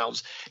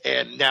clowns.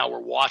 And now we're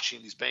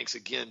watching these banks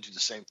again do the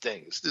same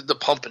thing. It's the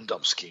pump and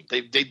dump scheme.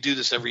 They do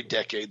this every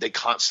decade. They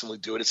constantly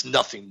do it. It's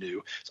nothing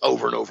new. It's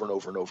over and over and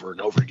over and over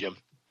and over again.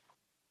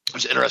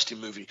 There's an interesting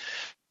movie.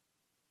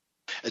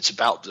 It's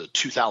about the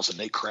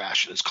 2008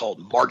 crash, and it's called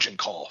Margin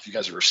Call. If you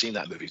guys have ever seen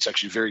that movie, it's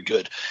actually very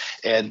good.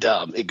 And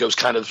it goes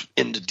kind of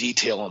into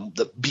detail on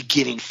the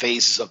beginning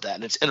phases of that.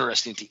 And it's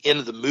interesting. At the end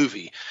of the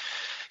movie,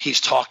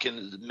 he's talking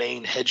to the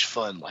main hedge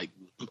fund, like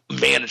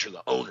manager,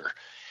 the owner.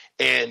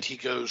 And he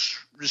goes,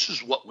 this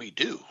is what we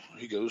do.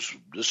 He goes,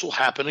 this will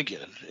happen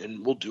again,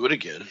 and we'll do it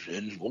again,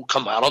 and we'll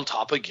come out on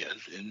top again,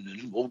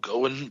 and we'll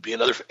go and be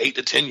another 8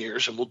 to 10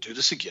 years, and we'll do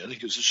this again. He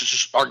goes, this is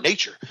just our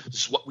nature.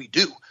 This is what we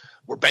do.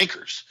 We're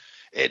bankers.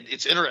 And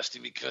it's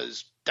interesting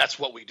because that's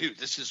what we do.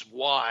 This is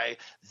why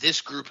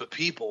this group of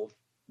people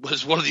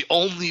was one of the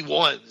only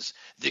ones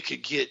that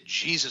could get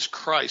Jesus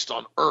Christ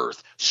on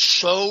earth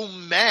so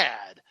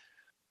mad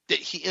that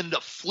he ended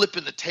up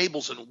flipping the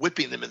tables and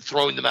whipping them and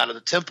throwing them out of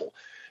the temple,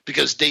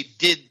 because they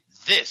did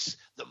this.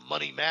 The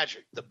money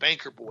magic, the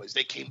banker boys,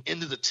 they came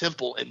into the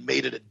temple and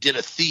made it a den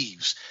of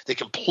thieves. They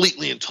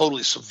completely and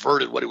totally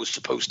subverted what it was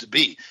supposed to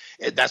be.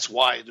 And that's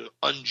why the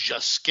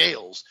unjust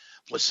scales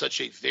was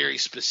such a very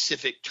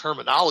specific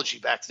terminology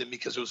back then,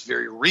 because it was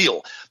very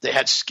real. They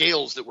had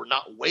scales that were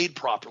not weighed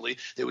properly.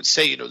 They would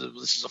say,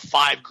 this is a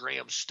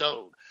 5-gram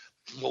stone.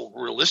 Well,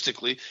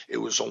 realistically, it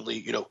was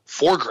only,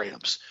 4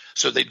 grams.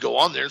 So they'd go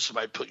on there, and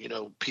somebody put,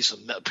 piece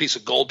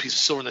of gold, piece of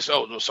silver, and they say,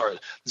 oh, no, sorry,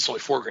 this is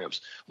only 4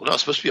 grams. Well, no,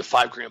 it's supposed to be a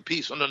 5-gram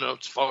piece. Oh, no,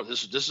 it's far.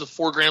 This is a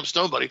 4-gram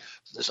stone, buddy.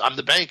 I'm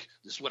the bank.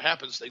 This is what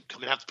happens. They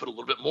come and have to put a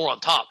little bit more on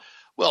top.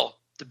 Well,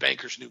 the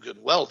bankers knew good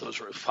and well those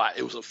were it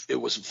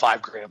was a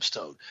 5-gram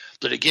stone.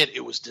 But again,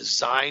 it was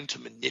designed to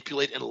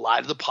manipulate and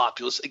lie to the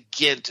populace,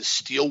 again, to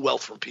steal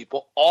wealth from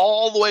people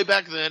all the way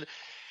back then.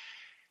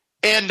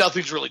 And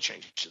nothing's really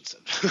changed since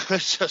then.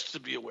 Just to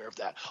be aware of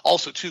that.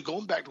 Also, too,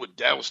 going back to what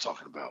Dad was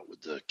talking about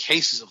with the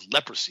cases of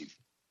leprosy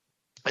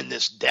and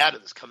this data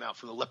that's come out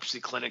from the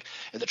leprosy clinic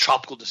and the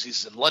tropical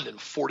diseases in London,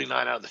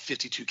 49 out of the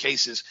 52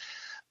 cases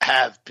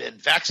have been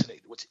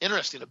vaccinated. What's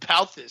interesting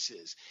about this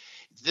is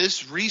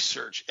this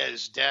research,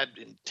 as Dad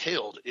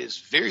entailed, is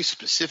very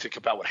specific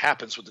about what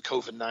happens with the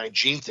COVID-19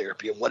 gene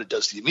therapy and what it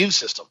does to the immune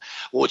system.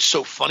 Well, what's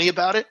so funny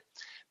about it,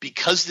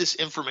 because this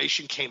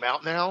information came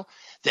out now,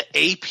 the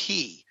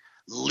AP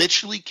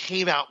literally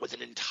came out with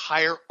an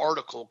entire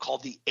article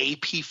called the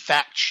AP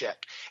Fact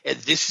Check. And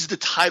this is the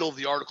title of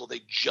the article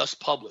they just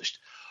published.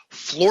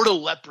 Florida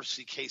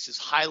leprosy cases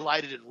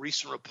highlighted in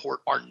recent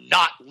report are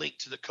not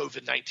linked to the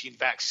COVID-19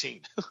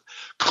 vaccine.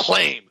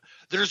 Claim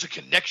there's a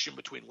connection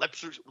between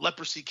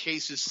leprosy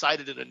cases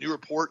cited in a new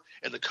report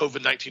and the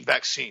COVID-19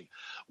 vaccine.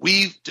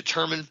 We've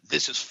determined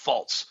this is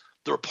false.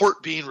 The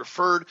report being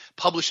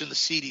published in the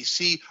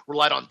CDC,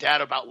 relied on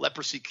data about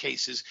leprosy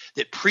cases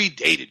that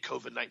predated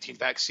COVID-19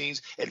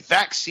 vaccines, and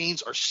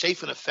vaccines are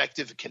safe and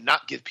effective and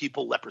cannot give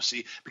people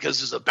leprosy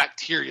because it's a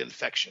bacteria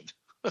infection.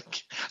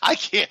 I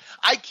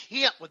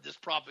can't with this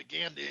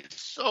propaganda.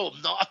 It's so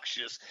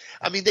obnoxious.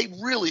 I mean, they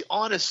really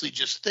honestly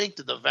just think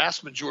that the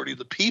vast majority of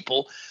the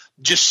people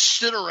just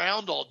sit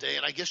around all day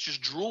and I guess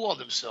just drool on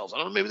themselves. I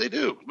don't know, maybe they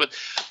do. But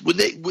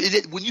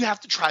when you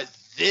have to try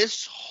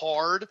this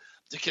hard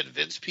to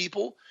convince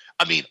people,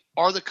 I mean,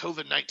 are the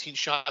COVID-19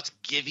 shots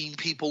giving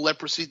people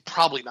leprosy?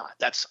 Probably not.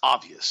 That's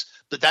obvious.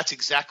 But that's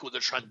exactly what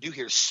they're trying to do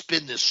here,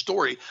 spin this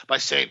story by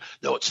saying,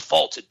 no, it's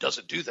false. It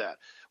doesn't do that.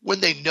 When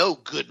they know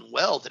good and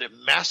well that it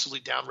massively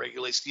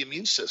downregulates the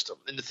immune system.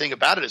 And the thing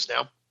about it is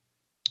now,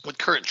 with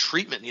current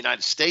treatment in the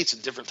United States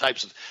and different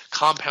types of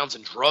compounds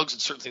and drugs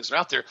and certain things that are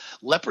out there,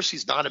 leprosy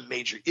is not a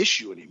major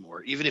issue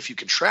anymore, even if you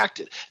contract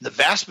it. And the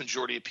vast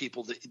majority of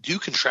people that do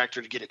contract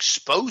or to get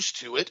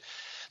exposed to it,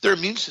 their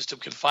immune system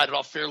can fight it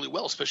off fairly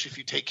well, especially if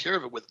you take care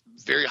of it with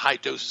very high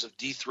doses of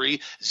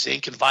D3,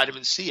 zinc, and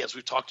vitamin C, as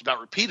we've talked about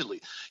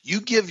repeatedly.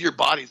 You give your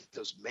body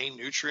those main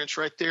nutrients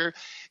right there,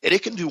 and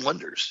it can do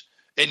wonders.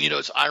 And,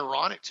 it's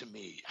ironic to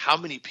me how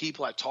many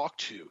people I talk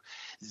to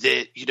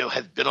that,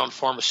 have been on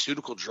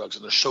pharmaceutical drugs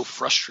and they're so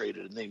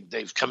frustrated and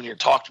they've come in here and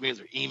talked to me, or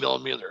they're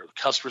emailing me, or they're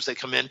customers, they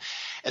come in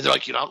and they're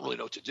like, I don't really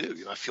know what to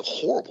do. I feel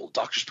horrible.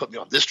 Doctors put me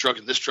on this drug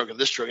and this drug and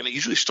this drug. And it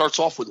usually starts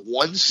off with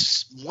one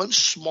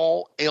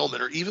small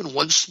ailment or even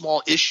one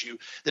small issue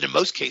that in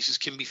most cases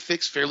can be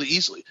fixed fairly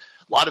easily.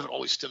 A lot of it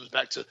always stems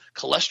back to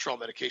cholesterol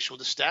medication with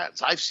the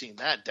statins. I've seen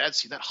that. Dad's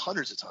seen that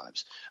hundreds of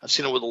times. I've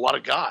seen it with a lot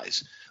of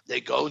guys. They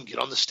go and get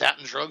on the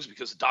statin drugs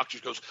because the doctor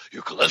goes,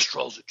 your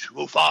cholesterol's at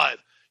 205.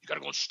 You got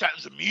to go on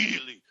statins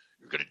immediately.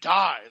 you're going to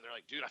die. And they're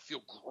like, dude, I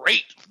feel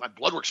great. My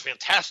blood work's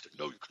fantastic.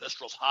 No, your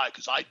cholesterol's high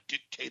because I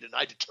dictated and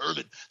I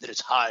determined that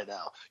it's high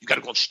now. You got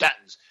to go on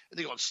statins. And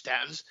they go on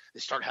statins.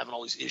 They start having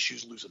all these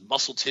issues, losing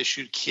muscle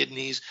tissue,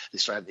 kidneys. They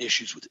start having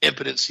issues with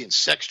impotency and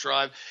sex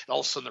drive. And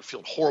all of a sudden they're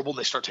feeling horrible. And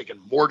they start taking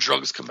more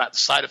drugs to combat the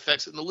side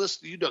effects. And the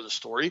list, you know the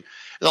story.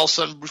 And all of a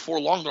sudden, before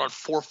long, they're on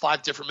 4 or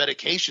 5 different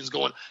medications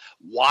going,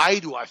 why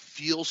do I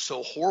feel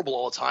so horrible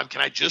all the time?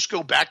 Can I just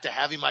go back to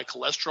having my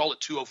cholesterol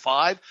at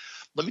 205?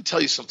 Let me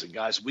tell you something,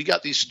 guys. We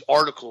got these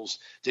articles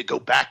that go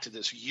back to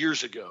this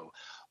years ago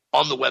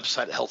on the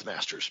website at Health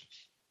Masters.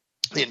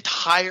 The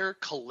entire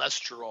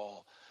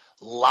cholesterol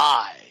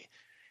lie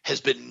has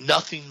been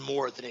nothing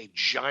more than a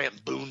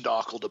giant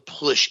boondoggle to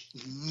push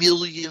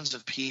millions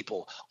of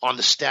people on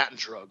the statin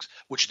drugs,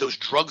 which those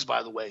drugs,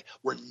 by the way,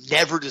 were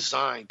never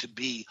designed to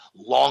be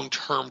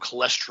long-term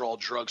cholesterol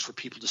drugs for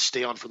people to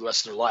stay on for the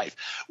rest of their life.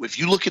 If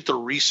you look at the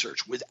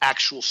research with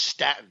actual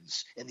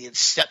statins and the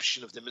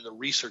inception of them and the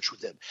research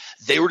with them,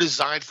 they were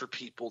designed for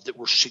people that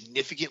were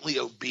significantly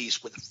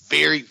obese with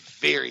very,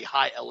 very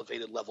high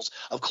elevated levels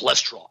of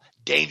cholesterol,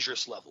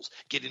 dangerous levels,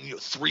 getting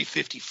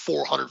 350,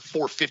 400,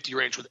 450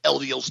 range with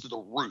LDLs to the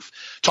roof,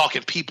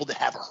 talking people that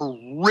have a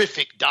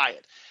horrific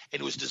diet.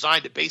 And it was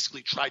designed to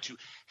basically try to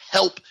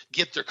help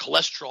get their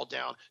cholesterol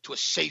down to a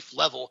safe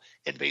level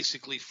and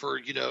basically for,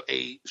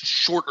 a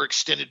short or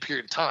extended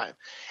period of time.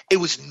 It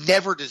was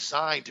never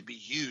designed to be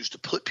used to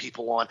put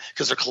people on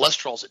because their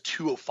cholesterol is at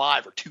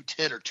 205 or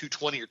 210 or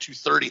 220 or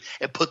 230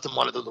 and put them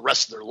on it the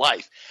rest of their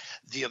life.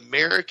 The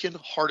American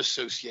Heart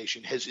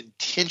Association has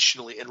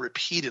intentionally and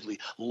repeatedly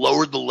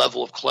lowered the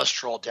level of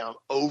cholesterol down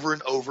over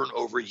and over and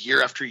over,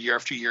 year after year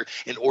after year,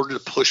 in order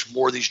to push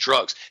more of these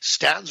drugs.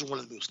 Statins are one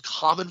of the most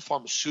common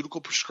pharmaceutical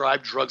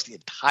prescribed drugs in the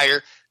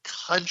entire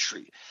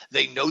country.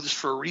 They know this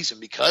for a reason,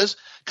 because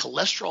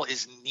cholesterol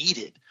is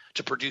needed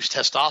to produce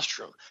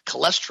testosterone.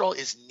 Cholesterol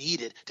is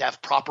needed to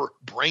have proper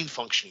brain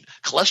functioning.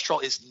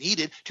 Cholesterol is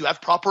needed to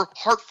have proper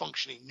heart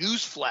functioning.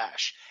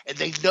 Newsflash. And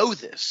they know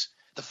this.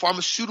 The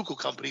pharmaceutical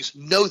companies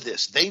know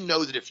this. They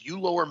know that if you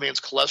lower a man's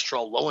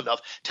cholesterol low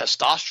enough,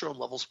 testosterone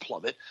levels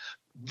plummet,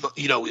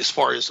 as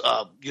far as,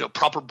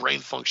 proper brain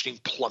functioning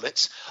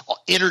plummets,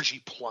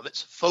 energy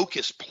plummets,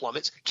 focus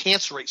plummets,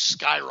 cancer rates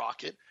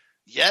skyrocket.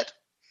 Yet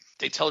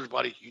they tell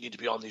everybody you need to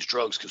be on these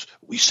drugs because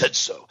we said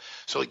so.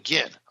 So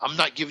again, I'm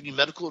not giving you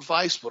medical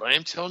advice. What I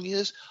am telling you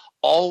is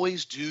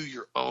always do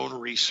your own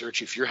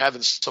research. If you're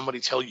having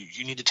somebody tell you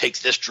you need to take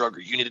this drug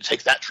or you need to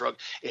take that drug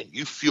and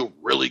you feel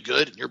really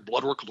good and your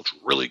blood work looks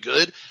really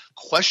good,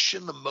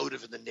 question the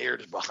motive and the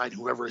narrative behind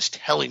whoever is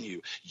telling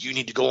you you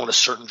need to go on a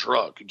certain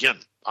drug. Again,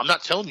 I'm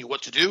not telling you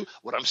what to do.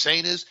 What I'm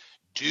saying is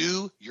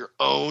do your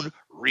own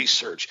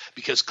research,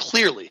 because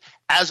clearly,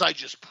 as I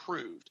just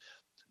proved,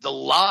 the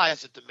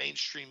lies that the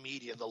mainstream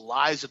media, the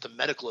lies that the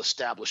medical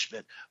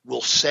establishment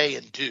will say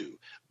and do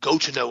go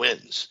to no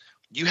ends.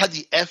 You had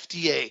the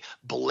FDA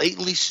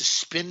blatantly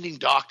suspending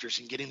doctors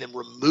and getting them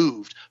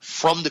removed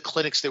from the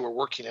clinics they were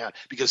working at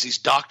because these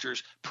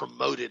doctors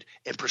promoted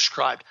and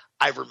prescribed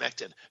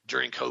ivermectin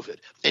during COVID.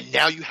 And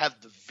now you have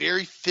the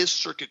very Fifth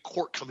Circuit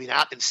Court coming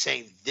out and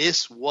saying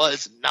this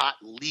was not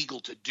legal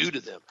to do to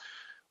them.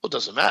 Well, it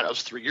doesn't matter. That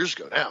was 3 years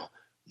ago now.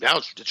 Now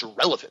it's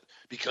irrelevant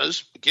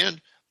because,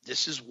 again,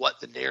 this is what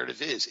the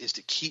narrative is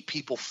to keep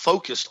people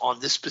focused on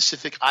this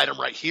specific item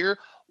right here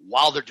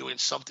while they're doing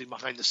something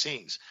behind the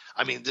scenes.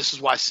 I mean, this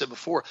is why I said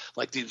before,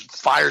 like these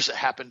fires that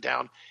happened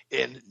down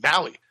in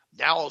Maui.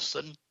 Now all of a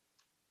sudden,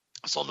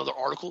 I saw another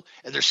article,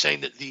 and they're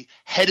saying that the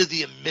head of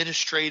the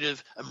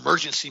Administrative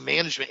Emergency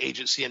Management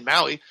Agency in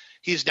Maui,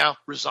 he has now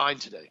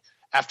resigned today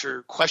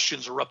after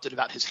questions erupted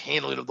about his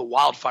handling of the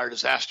wildfire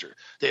disaster.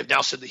 They have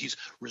now said that he's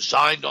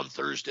resigned on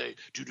Thursday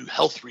due to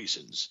health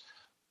reasons.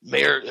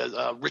 Mayor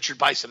Richard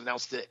Bison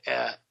announced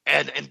that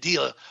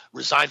Andila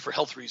resigned for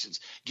health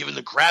reasons. Given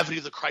the gravity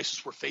of the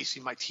crisis we're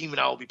facing, my team and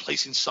I will be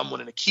placing someone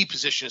in a key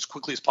position as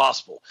quickly as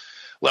possible.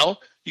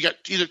 Well, you got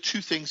either two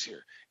things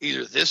here.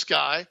 Either this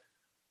guy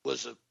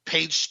was a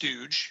paid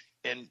stooge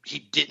and he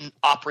didn't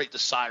operate the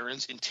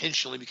sirens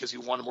intentionally because he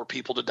wanted more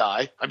people to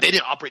die. I mean, they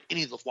didn't operate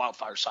any of the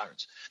wildfire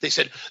sirens. They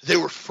said they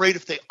were afraid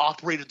if they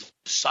operated the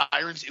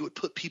sirens, it would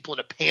put people in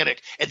a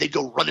panic and they'd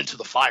go run into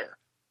the fire.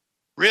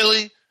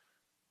 Really?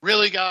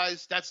 Really,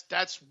 guys,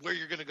 that's where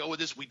you're going to go with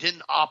this. We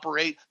didn't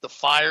operate the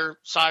fire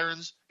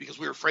sirens because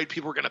we were afraid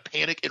people were going to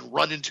panic and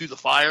run into the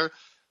fire.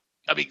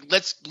 I mean,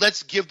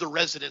 let's give the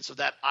residents of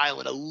that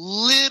island a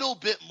little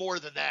bit more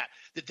than that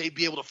they'd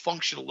be able to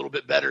function a little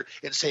bit better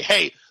and say,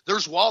 hey,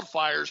 there's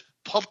wildfires,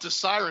 pump the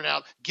siren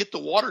out, get the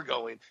water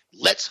going.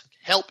 Let's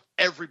help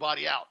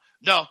everybody out.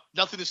 No,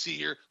 nothing to see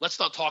here. Let's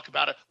not talk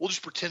about it. We'll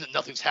just pretend that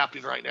nothing's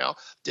happening right now.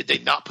 Did they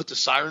not put the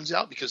sirens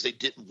out because they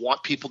didn't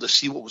want people to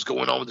see what was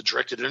going on with the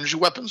directed energy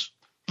weapons?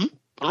 I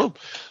don't know.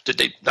 Did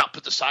they not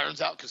put the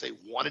sirens out because they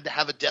wanted to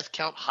have a death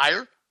count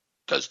higher?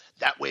 Because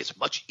that way it's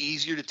much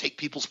easier to take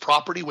people's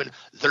property when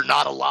they're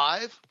not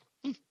alive?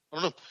 I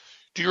don't know.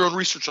 Do your own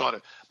research on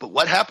it. But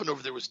what happened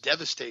over there was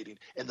devastating.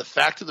 And the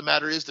fact of the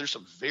matter is there's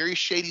some very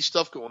shady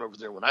stuff going over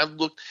there. When I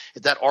looked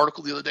at that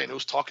article the other day, and it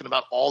was talking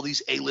about all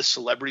these A-list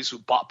celebrities who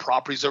bought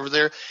properties over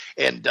there,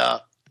 and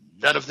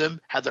none of them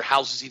had their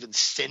houses even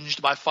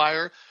singed by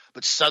fire.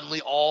 But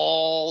suddenly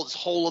all this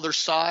whole other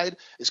side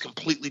is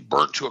completely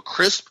burnt to a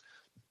crisp.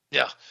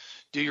 Yeah,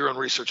 do your own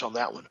research on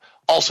that one.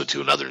 Also,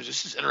 to another,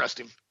 this is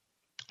interesting,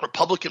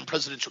 Republican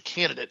presidential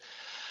candidate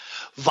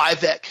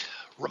Vivek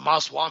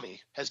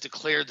Ramaswamy has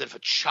declared that if a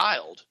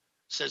child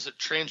says that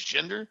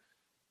transgender,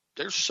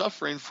 they're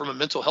suffering from a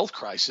mental health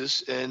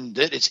crisis and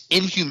that it's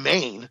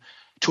inhumane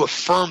to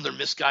affirm their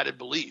misguided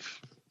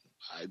belief.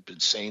 I've been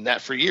saying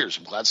that for years.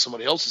 I'm glad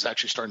somebody else is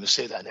actually starting to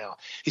say that now.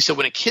 He said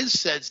when a kid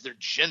says their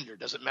gender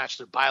doesn't match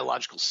their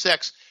biological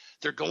sex,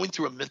 they're going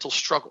through a mental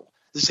struggle.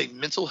 This is a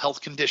mental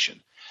health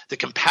condition. The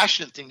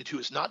compassionate thing to do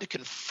is not to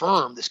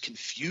confirm this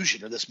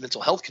confusion or this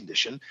mental health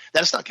condition.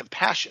 That is not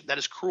compassion. That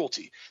is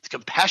cruelty. The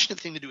compassionate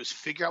thing to do is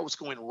figure out what's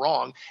going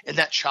wrong in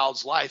that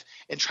child's life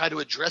and try to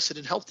address it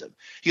and help them.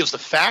 He goes, the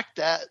fact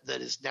that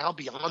is now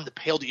beyond the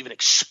pale to even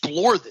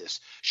explore this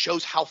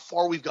shows how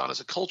far we've gone as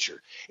a culture.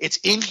 It's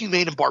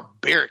inhumane and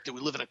barbaric that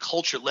we live in a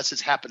culture that lets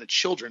this happen to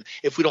children.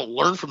 If we don't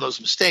learn from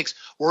those mistakes,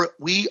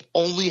 we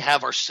only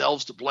have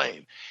ourselves to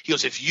blame. He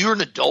goes, if you're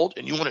an adult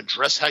and you want to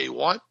dress how you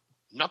want,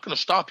 I'm not going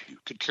to stop you.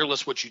 Could care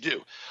less what you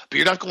do. But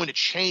you're not going to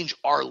change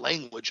our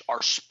language,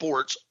 our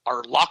sports,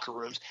 our locker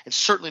rooms, and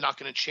certainly not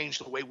going to change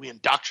the way we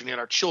indoctrinate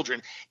our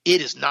children.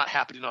 It is not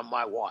happening on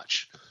my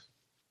watch.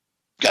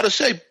 Got to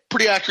say,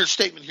 pretty accurate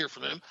statement here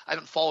from him. I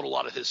haven't followed a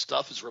lot of his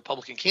stuff as a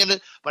Republican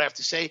candidate, but I have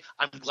to say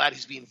I'm glad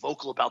he's being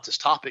vocal about this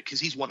topic because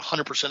he's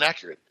 100%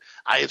 accurate.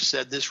 I have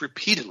said this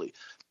repeatedly.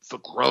 If a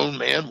grown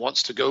man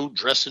wants to go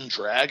dress in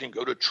drag and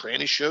go to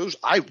tranny shows,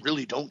 I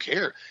really don't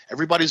care.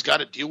 Everybody's got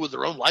to deal with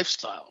their own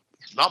lifestyle.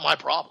 It's not my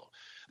problem.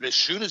 But as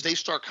soon as they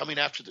start coming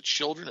after the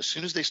children, as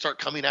soon as they start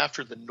coming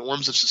after the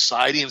norms of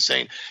society and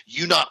saying,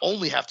 you not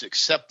only have to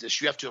accept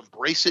this, you have to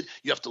embrace it,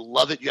 you have to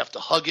love it, you have to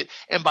hug it.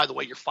 And by the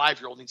way, your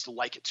 5-year-old needs to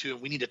like it too.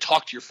 And we need to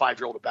talk to your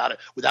 5-year-old about it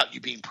without you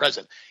being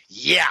present.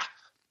 Yeah,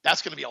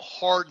 that's going to be a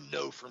hard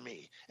no for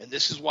me. And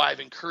this is why I've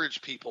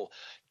encouraged people,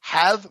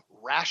 have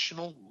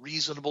rational,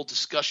 reasonable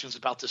discussions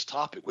about this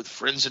topic with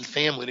friends and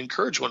family and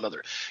encourage one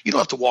another. You don't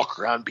have to walk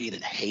around being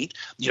in hate,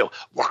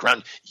 walk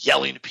around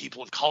yelling at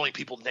people and calling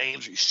people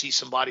names, or you see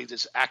somebody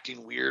that's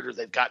acting weird or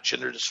they've got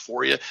gender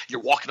dysphoria. You're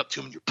walking up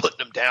to them and you're putting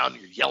them down,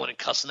 and you're yelling and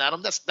cussing at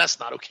them. That's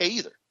not okay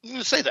either. I'm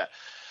going to say that.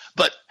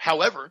 But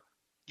however,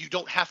 you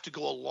don't have to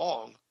go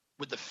along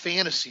with the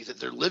fantasy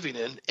that they're living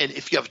in. And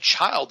if you have a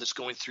child that's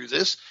going through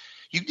this,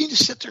 you need to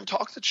sit there and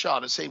talk to the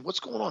child and say,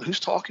 what's going on? Who's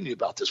talking to you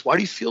about this? Why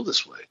do you feel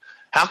this way?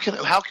 How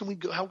can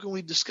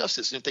we discuss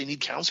this? And if they need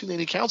counseling, they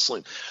need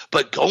counseling.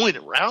 But going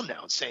around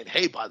now and saying,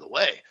 hey, by the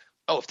way,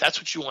 if that's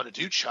what you want to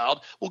do,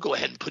 child, we'll go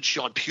ahead and put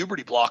you on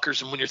puberty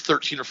blockers. And when you're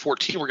 13 or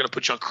 14, we're going to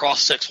put you on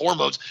cross-sex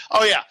hormones.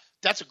 Oh, yeah,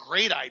 that's a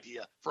great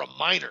idea for a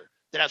minor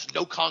that has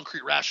no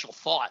concrete rational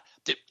thought.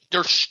 That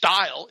their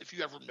style, if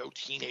you ever know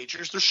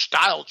teenagers, their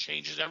style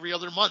changes every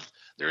other month.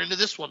 They're into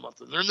this one month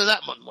and they're into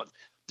that month.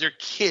 They're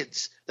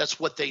kids. That's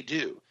what they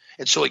do.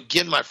 And so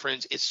again, my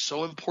friends, it's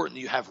so important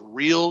that you have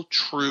real,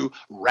 true,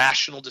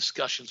 rational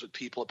discussions with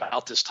people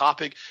about this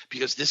topic,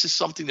 because this is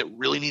something that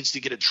really needs to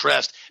get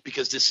addressed,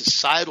 because this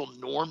societal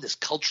norm, this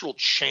cultural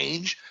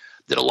change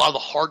that a lot of the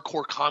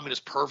hardcore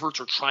communist perverts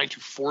are trying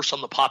to force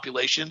on the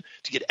population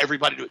to get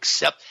everybody to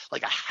accept,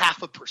 like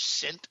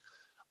 0.5%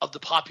 of the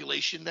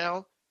population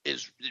now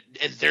is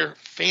in their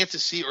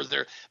fantasy or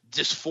their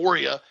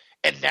dysphoria,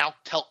 and now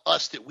tell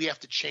us that we have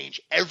to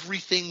change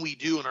everything we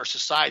do in our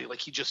society, like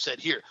he just said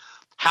here,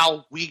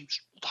 how we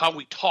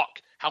talk,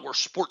 how our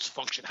sports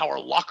function, how our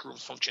locker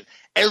rooms function.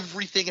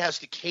 Everything has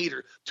to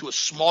cater to a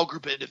small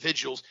group of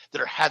individuals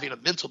that are having a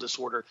mental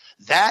disorder.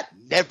 That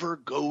never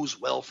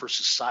goes well for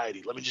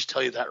society. Let me just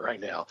tell you that right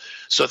now.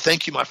 So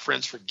thank you, my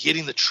friends, for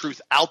getting the truth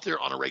out there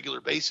on a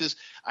regular basis.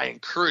 I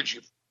encourage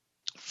you,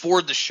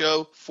 forward the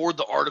show, forward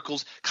the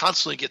articles,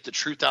 constantly get the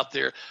truth out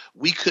there.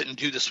 We couldn't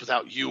do this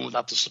without you and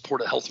without the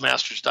support of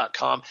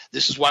healthmasters.com.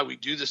 This is why we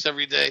do this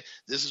every day.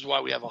 This is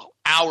why we have an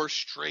hour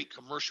straight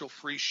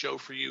commercial-free show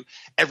for you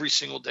every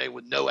single day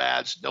with no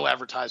ads, no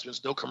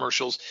advertisements, no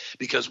commercials,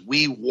 because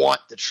we want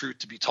the truth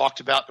to be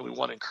talked about and we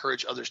want to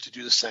encourage others to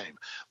do the same.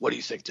 What do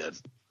you think, Ted?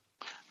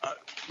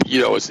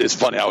 It's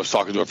funny. I was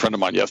talking to a friend of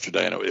mine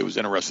yesterday, and it was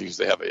interesting because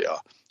they have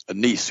a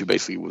niece who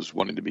basically was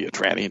wanting to be a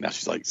tranny, and now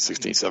she's like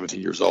 16,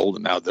 17 years old,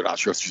 and now they're not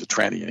sure if she's a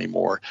tranny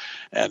anymore.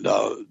 And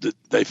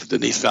the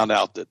niece found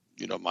out that,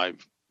 my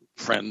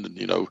friend,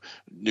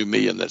 knew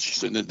me, and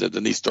that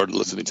the niece started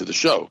listening to the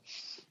show.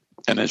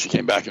 And then she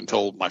came back and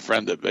told my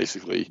friend that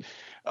basically,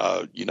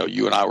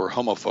 you and I were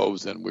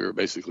homophobes, and we were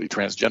basically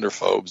transgender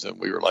phobes, and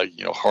we were like,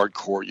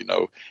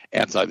 hardcore,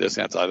 anti this,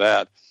 anti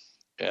that.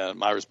 And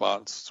my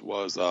response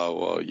was,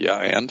 well, yeah,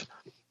 and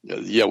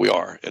yeah, we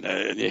are. And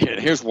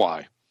here's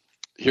why.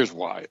 And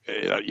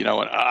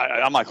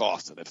I'm like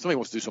Austin. If somebody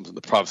wants to do something in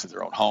the privacy of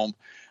their own home,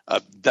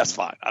 That's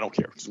fine. I don't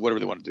care. Just whatever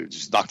they want to do,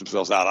 just knock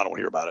themselves out. I don't want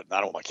to hear about it. I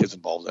don't want my kids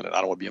involved in it. I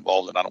don't want to be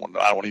involved in it. I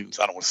don't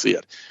want to see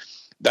it.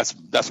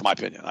 That's my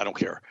opinion. I don't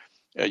care.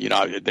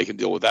 They can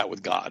deal with that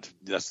with God.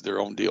 That's their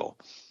own deal.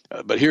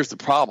 But here's the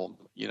problem,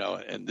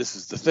 and this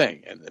is the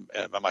thing.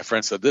 And my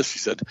friend said this. She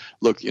said,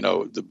 look,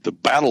 the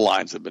battle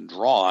lines have been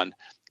drawn,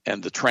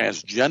 and the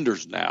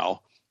transgenders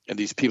now and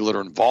these people that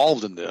are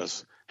involved in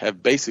this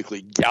have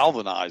basically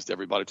galvanized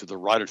everybody to the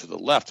right or to the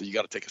left. And you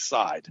got to take a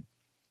side.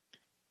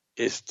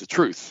 It's the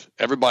truth.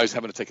 Everybody's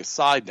having to take a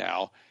side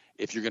now.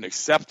 If you're going to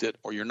accept it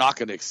or you're not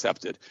going to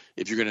accept it,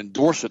 if you're going to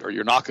endorse it or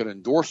you're not going to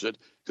endorse it,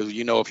 because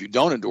if you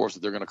don't endorse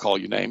it, they're going to call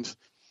you names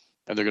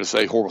and they're going to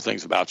say horrible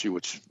things about you,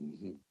 which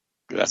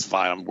that's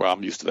fine.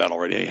 I'm used to that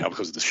already anyhow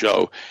because of the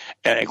show.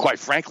 And quite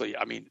frankly,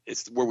 I mean,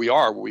 it's where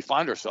we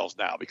find ourselves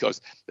now,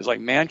 because it's like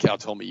Mancow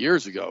told me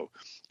years ago.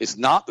 It's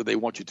not that they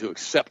want you to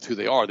accept who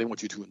they are. They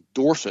want you to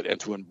endorse it and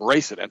to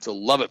embrace it and to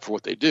love it for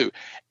what they do.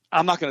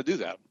 I'm not going to do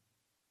that.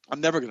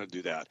 I'm never going to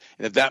do that.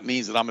 And if that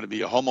means that I'm going to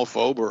be a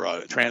homophobe or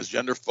a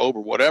transgender phobe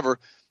or whatever,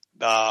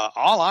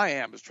 all I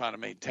am is trying to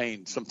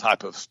maintain some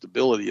type of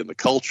stability in the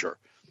culture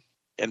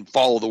and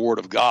follow the word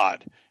of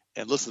God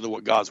and listen to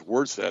what God's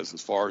word says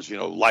as far as,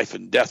 life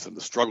and death and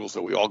the struggles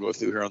that we all go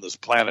through here on this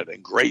planet,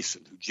 and grace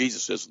and who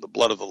Jesus is and the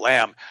blood of the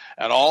Lamb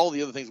and all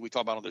the other things we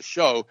talk about on this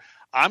show.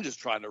 I'm just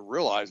trying to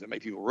realize and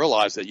make people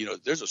realize that,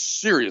 there's a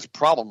serious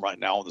problem right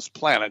now on this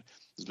planet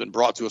that's been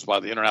brought to us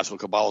by the international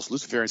Kabbalist,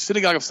 Luciferian,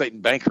 Synagogue of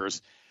Satan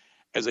bankers,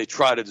 as they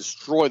try to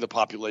destroy the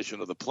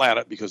population of the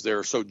planet because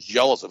they're so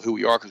jealous of who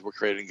we are because we're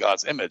created in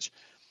God's image.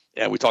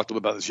 And we talked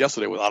about this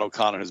yesterday with Otto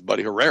Kahn and his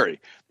buddy Harari.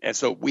 And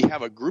so we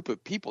have a group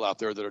of people out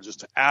there that are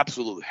just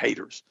absolute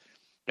haters.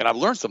 And I've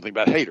learned something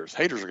about haters.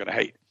 Haters are going to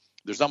hate.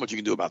 There's not much you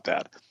can do about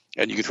that.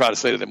 And you can try to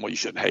say to them, well, you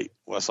shouldn't hate.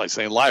 Well, it's like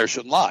saying liars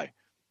shouldn't lie.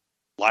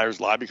 Liars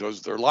lie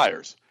because they're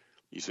liars.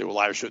 You say, well,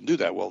 liars shouldn't do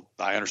that. Well,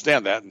 I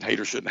understand that, and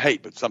haters shouldn't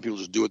hate. But some people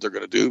just do what they're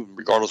going to do.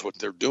 Regardless of what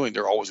they're doing,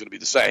 they're always going to be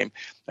the same,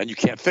 and you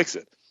can't fix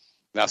it.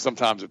 Now,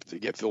 sometimes if they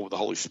get filled with the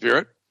Holy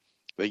Spirit,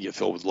 they get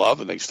filled with love,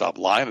 and they stop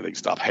lying, and they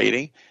stop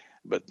hating.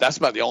 But that's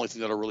about the only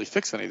thing that'll really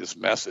fix any of this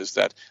mess, is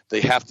that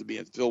they have to be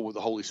filled with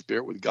the Holy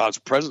Spirit, with God's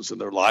presence in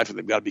their life, and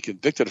they've got to be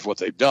convicted of what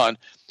they've done,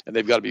 and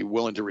they've got to be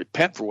willing to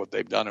repent for what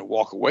they've done and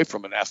walk away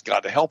from it and ask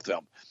God to help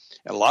them.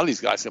 And a lot of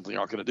these guys simply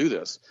aren't going to do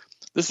this.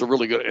 This is a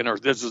really good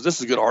this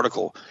is a good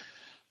article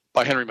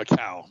by Henry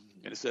Macow,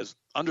 and it says,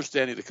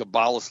 Understanding the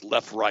Kabbalist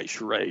Left-Right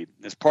Charade.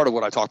 And it's part of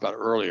what I talked about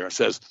earlier. It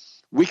says,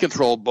 we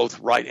control both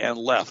right and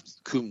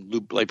left. Kuhn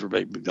Lube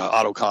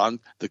Otto Kahn,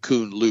 the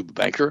Kuhn Lube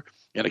banker,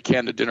 in a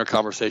candid dinner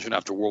conversation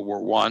after World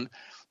War I,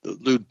 the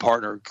lewd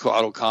partner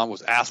Otto Kahn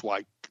was asked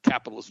why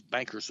capitalist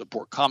bankers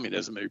support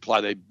communism. He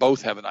replied, they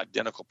both have an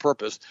identical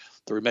purpose,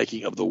 the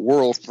remaking of the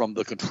world from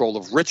the control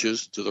of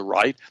riches to the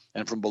right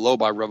and from below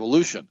by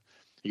revolution.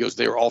 He goes,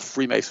 they are all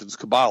Freemasons,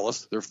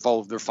 Kabbalists.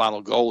 Their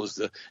final goal is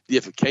the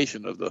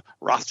deification of the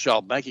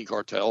Rothschild banking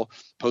cartel,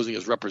 posing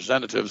as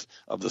representatives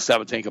of the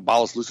 17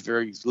 Kabbalist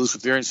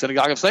Luciferian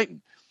Synagogue of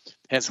Satan.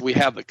 Hence, we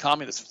have the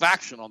communist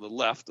faction on the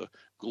left, the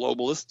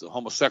globalists, the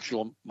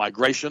homosexual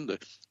migration, the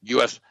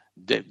U.S.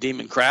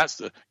 Democrats,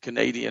 the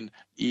Canadian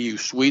EU,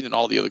 Sweden, and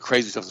all the other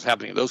crazy stuff that's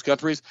happening in those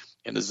countries,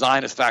 and the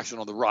Zionist faction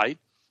on the right,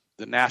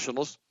 the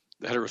nationalists,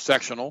 the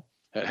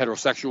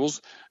heterosexuals,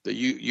 the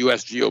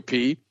U.S.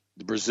 GOP,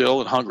 the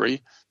Brazil and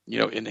Hungary,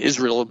 in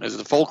Israel as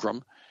the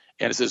fulcrum,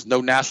 and it says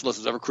no nationalist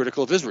is ever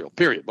critical of Israel,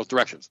 period, both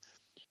directions.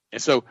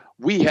 And so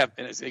we have,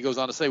 and it goes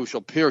on to say, we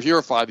shall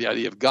purify the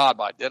idea of God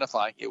by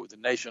identifying it with the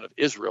nation of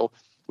Israel,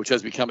 which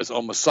has become its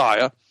own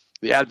Messiah.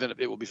 The advent of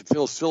it will be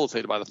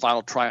facilitated by the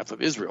final triumph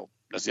of Israel.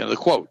 That's the end of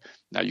the quote.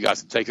 Now, you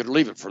guys can take it or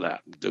leave it for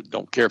that.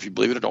 Don't care if you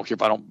believe it or don't care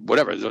if I don't,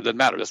 whatever. It doesn't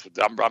matter. That's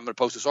what I'm going to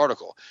post this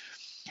article.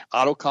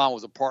 Otto Kahn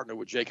was a partner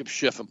with Jacob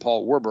Schiff and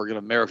Paul Warburg in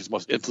America's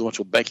most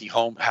influential banking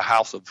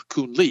house of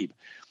Kuhn Lieb,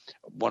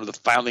 one of the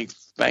founding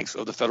banks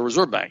of the Federal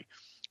Reserve Bank.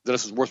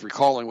 This is worth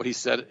recalling what he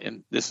said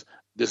in this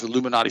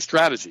Illuminati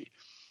strategy.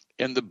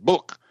 In the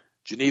book,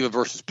 Geneva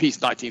versus Peace,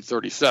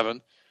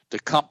 1937, the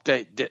Comte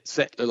de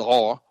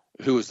Saint-Laurent,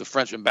 who was the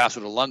French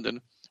ambassador to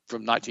London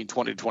from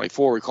 1920 to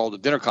 24, recalled a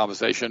dinner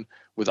conversation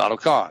with Otto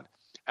Kahn.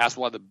 Asked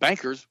why the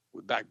bankers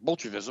would back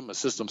Bolshevism, a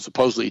system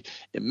supposedly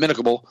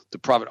inimicable to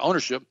private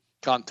ownership,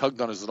 Kahn tugged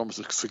on his enormous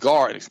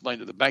cigar and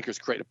explained that the bankers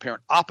create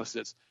apparent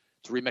opposites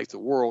to remake the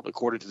world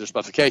according to their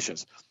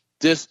specifications.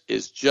 This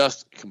is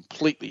just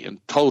completely and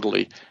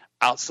totally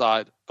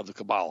outside of the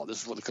Kabbalah.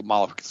 This is what the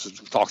Kabbalah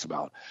talks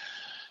about.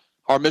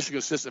 Our mission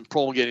consists in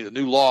promulgating the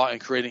new law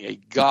and creating a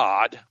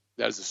God,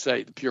 that is to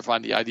say,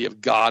 purifying the idea of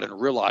God and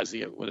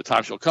realizing it when the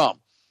time shall come.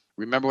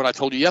 Remember what I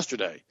told you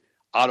yesterday.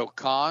 Otto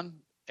Kahn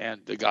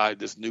and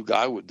this new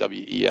guy with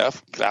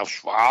WEF, Klaus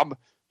Schwab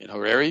and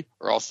Harari,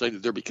 are all saying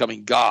that they're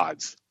becoming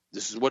gods.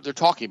 This is what they're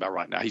talking about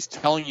right now. He's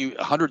telling you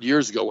 100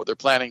 years ago what they're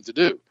planning to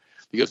do,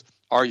 because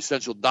our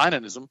essential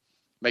dynamism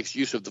makes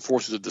use of the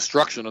forces of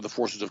destruction and the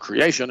forces of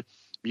creation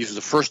uses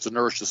the first to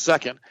nourish the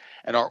second,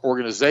 and our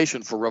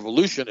organization for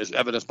revolution is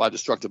evidenced by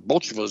destructive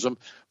Bolshevism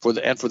for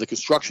the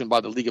construction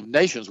by the League of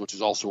Nations, which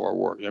is also our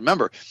work.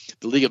 Remember,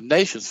 the League of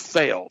Nations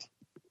failed.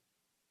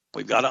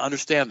 We've got to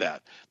understand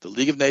that. The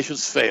League of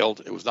Nations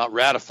failed. It was not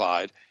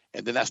ratified.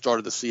 And then that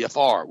started the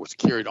CFR, which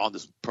carried on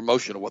this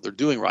promotion of what they're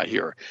doing right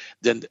here.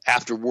 Then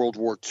after World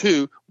War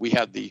II, we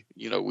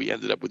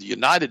ended up with the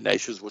United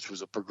Nations, which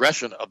was a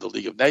progression of the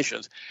League of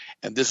Nations.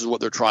 And this is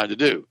what they're trying to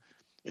do.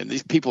 And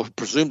these people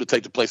presume to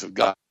take the place of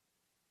God.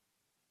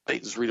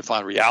 Satan's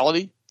redefine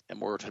reality and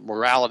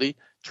morality,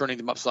 turning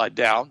them upside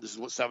down. This is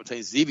what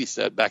Sabbatai Zevi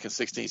said back in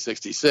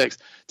 1666,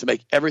 to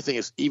make everything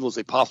as evil as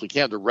they possibly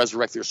can, to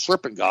resurrect their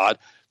serpent god,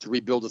 to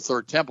rebuild the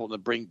third temple, and to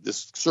bring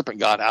this serpent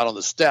god out on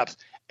the steps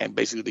and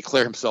basically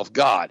declare himself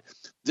God.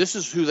 This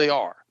is who they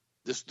are.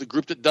 This is the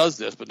group that does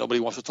this, but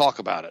nobody wants to talk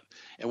about it.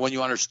 And when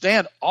you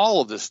understand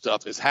all of this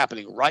stuff is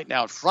happening right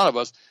now in front of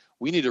us,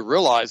 we need to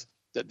realize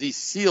that these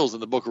seals in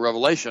the book of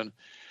Revelation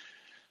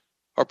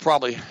are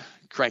probably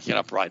cranking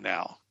up right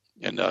now.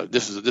 And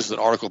this is an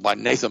article by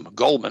Nathan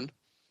Goldman.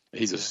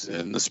 He's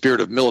in the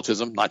spirit of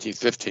militism,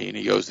 1915.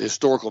 He goes, the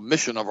historical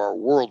mission of our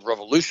world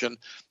revolution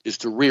is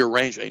to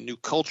rearrange a new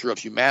culture of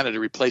humanity to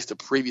replace the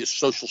previous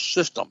social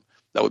system.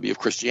 That would be of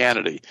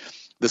Christianity.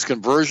 This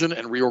conversion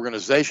and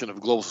reorganization of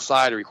global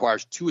society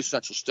requires two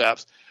essential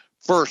steps.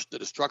 First, the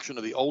destruction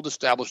of the old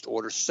established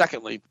order.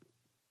 Secondly,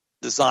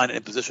 design and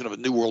imposition of a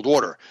new world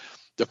order.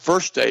 The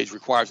first stage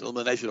requires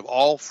elimination of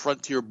all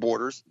frontier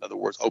borders, in other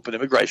words, open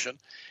immigration,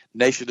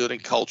 nationhood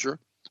and culture.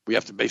 We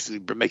have to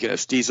basically make it a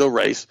Stizo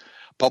race,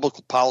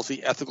 public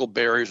policy, ethical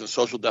barriers, and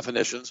social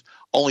definitions.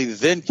 Only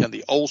then can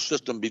the old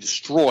system be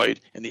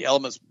destroyed and the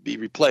elements be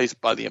replaced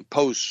by the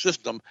imposed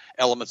system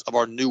elements of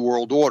our new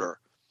world order.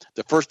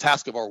 The first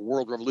task of our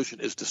world revolution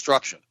is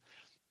destruction.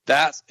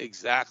 That's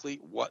exactly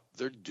what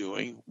they're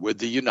doing with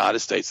the United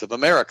States of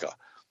America.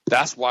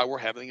 That's why we're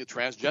having a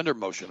transgender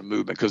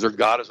movement, because their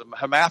God is a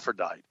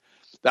hermaphrodite.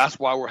 That's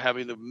why we're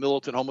having the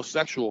militant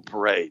homosexual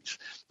parades.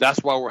 That's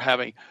why we're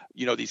having,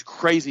 these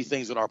crazy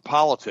things in our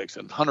politics,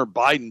 and Hunter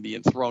Biden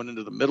being thrown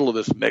into the middle of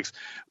this mix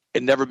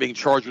and never being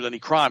charged with any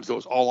crimes. So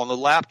it's all on the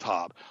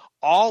laptop.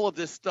 All of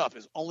this stuff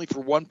is only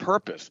for one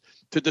purpose: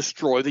 to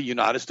destroy the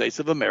United States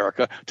of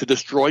America, to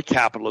destroy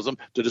capitalism,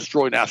 to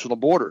destroy national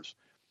borders.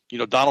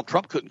 Donald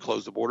Trump couldn't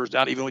close the borders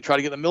down, even when we tried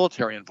to get the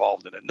military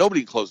involved in it.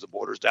 Nobody can close the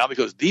borders down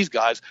because these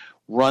guys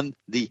run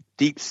the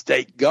deep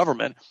state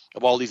government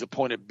of all these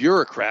appointed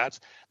bureaucrats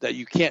that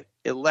you can't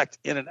elect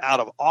in and out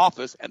of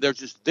office, and they're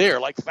just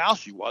there like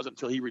Fauci was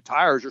until he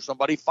retires or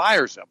somebody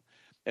fires him.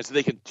 And so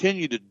they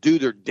continue to do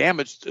their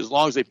damage as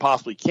long as they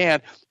possibly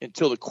can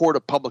until the court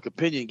of public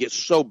opinion gets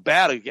so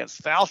bad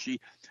against Fauci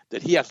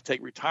that he has to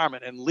take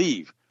retirement and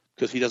leave,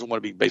 because he doesn't want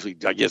to be basically,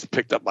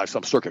 picked up by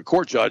some circuit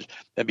court judge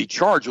and be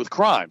charged with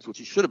crimes, which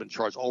he should have been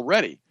charged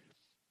already.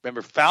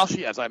 Remember,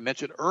 Fauci, as I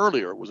mentioned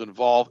earlier, was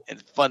involved in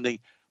funding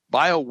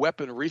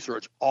bioweapon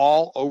research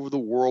all over the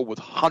world with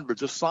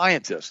hundreds of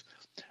scientists.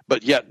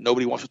 But yet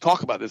nobody wants to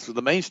talk about this in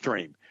the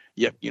mainstream.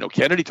 Yet,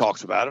 Kennedy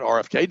talks about it,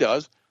 RFK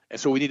does. And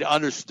so we need to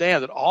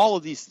understand that all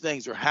of these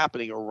things are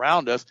happening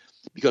around us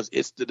because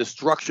it's the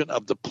destruction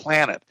of the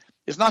planet.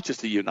 It's not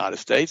just the United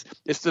States.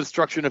 It's the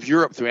destruction of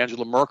Europe through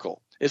Angela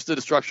Merkel. It's the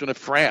destruction of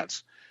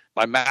France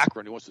by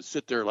Macron, who wants to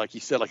sit there, like he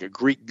said, like a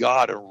Greek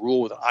god and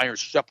rule with an iron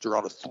scepter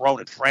on a throne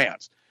in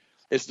France.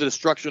 It's the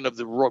destruction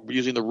of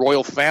using the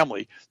royal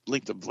family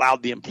linked to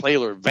Vlad the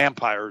Impaler,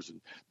 vampires, and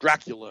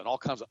Dracula, and all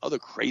kinds of other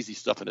crazy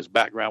stuff in his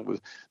background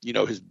with,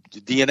 his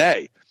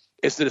DNA.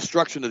 It's the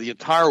destruction of the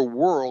entire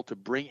world to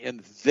bring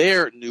in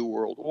their new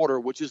world order,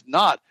 which is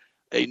not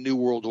a new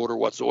world order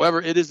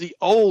whatsoever. It is the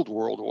old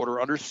world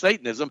order under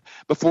Satanism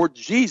before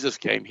Jesus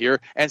came here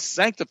and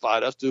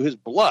sanctified us through his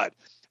blood.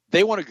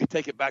 They want to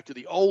take it back to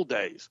the old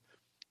days.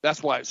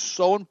 That's why it's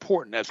so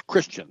important as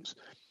Christians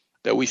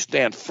that we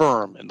stand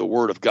firm in the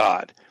Word of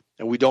God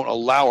and we don't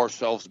allow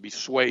ourselves to be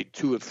swayed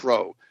to and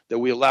fro, that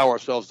we allow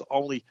ourselves to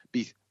only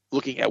be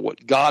looking at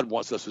what God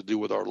wants us to do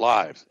with our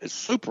lives. It's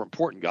super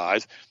important,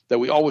 guys, that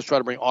we always try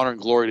to bring honor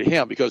and glory to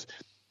him, because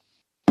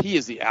he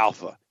is the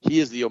Alpha. He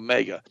is the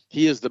Omega.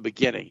 He is the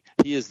beginning.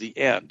 He is the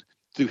end.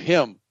 Through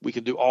him, we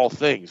can do all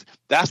things.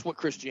 That's what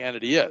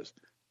Christianity is.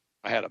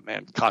 I had a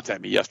man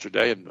contact me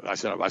yesterday, and I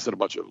sent a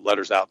bunch of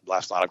letters out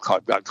last night.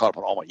 I've gotten caught up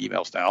on all my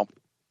emails now.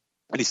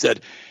 And he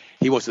said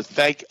he wants to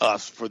thank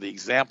us for the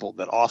example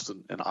that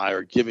Austin and I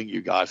are giving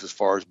you guys as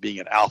far as being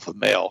an alpha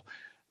male,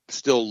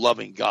 still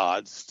loving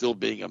God, still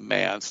being a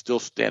man, still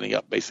standing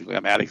up. Basically,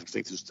 I'm adding some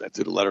things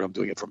to the letter. I'm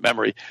doing it from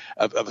memory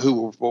of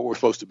what we're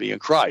supposed to be in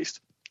Christ.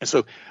 And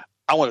so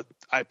I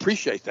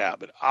appreciate that,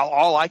 but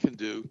all I can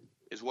do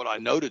is what I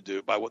know to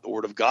do by what the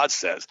Word of God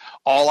says.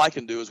 All I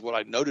can do is what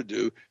I know to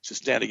do to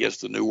stand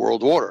against the New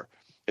World Order.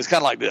 It's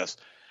kind of like this.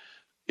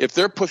 If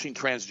they're pushing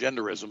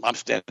transgenderism, I'm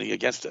standing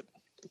against it,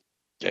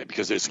 okay,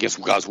 because it's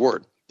against God's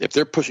Word. If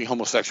they're pushing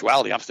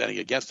homosexuality, I'm standing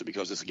against it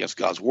because it's against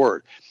God's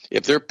Word.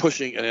 If they're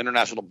pushing an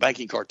international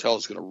banking cartel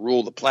that's going to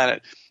rule the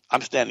planet,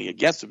 I'm standing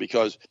against it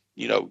because,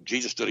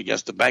 Jesus stood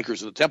against the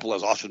bankers in the temple,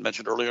 as Austin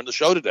mentioned earlier in the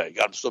show today.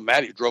 Got him so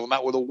mad he drove him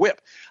out with a whip.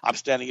 I'm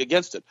standing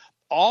against it.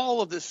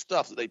 All of this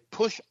stuff that they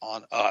push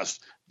on us,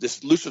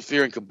 this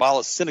Luciferian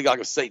Kabbalah synagogue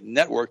of Satan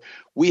network,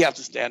 we have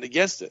to stand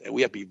against it. And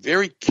we have to be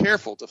very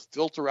careful to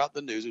filter out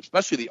the news,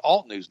 especially the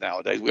alt news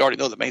nowadays. We already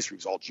know the mainstream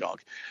is all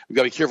junk. We've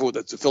got to be careful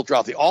to filter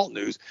out the alt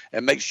news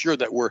and make sure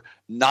that we're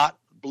not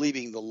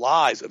believing the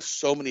lies of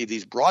so many of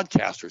these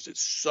broadcasters.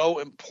 It's so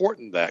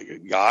important that,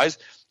 guys,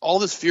 all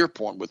this fear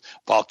porn with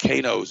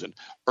volcanoes and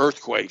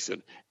earthquakes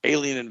and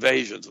alien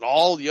invasions and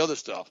all the other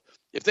stuff,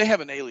 if they have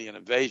an alien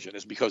invasion,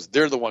 it's because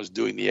they're the ones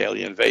doing the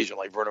alien invasion,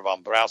 like Werner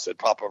von Braun said,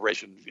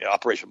 Operation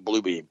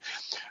Bluebeam.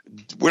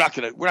 We're not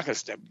going to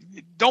stand.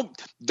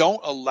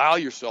 Don't allow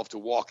yourself to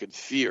walk in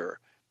fear.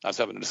 I was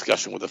having a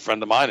discussion with a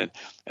friend of mine,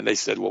 and they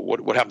said, well,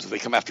 what happens if they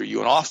come after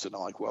you in Austin?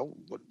 I'm like, well,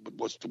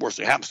 what's the worst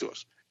thing that happens to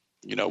us?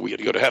 We got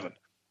to go to heaven.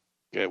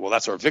 Okay, well,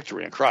 that's our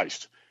victory in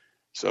Christ.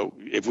 So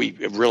if we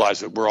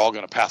realize that we're all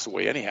going to pass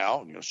away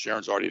anyhow,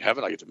 Sharon's already in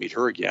heaven. I get to meet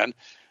her again,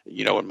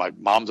 and my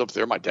mom's up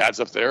there, my dad's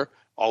up there.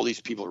 All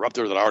these people are up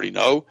there that I already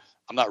know.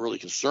 I'm not really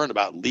concerned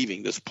about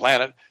leaving this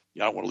planet. I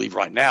don't want to leave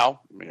right now.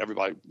 I mean,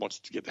 everybody wants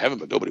to get to heaven,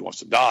 but nobody wants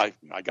to die.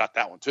 I got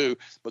that one too.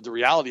 But the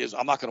reality is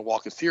I'm not going to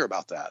walk in fear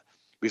about that,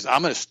 because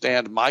I'm going to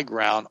stand my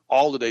ground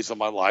all the days of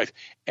my life,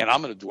 and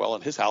I'm going to dwell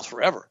in his house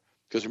forever.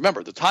 Because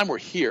remember, the time we're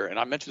here, and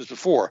I mentioned this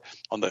before,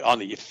 on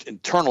the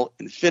internal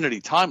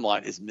infinity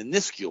timeline is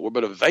minuscule. We're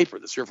but a vapor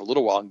that's here for a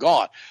little while and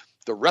gone.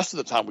 The rest of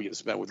the time we get to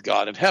spend with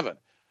God in heaven.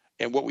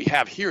 And what we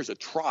have here is a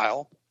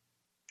trial,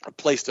 a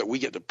place that we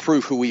get to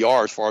prove who we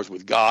are as far as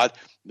with God,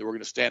 that we're going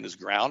to stand his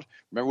ground.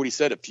 Remember what he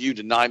said, if you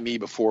deny me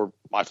before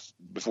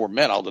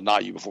men, I'll deny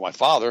you before my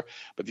Father.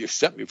 But if you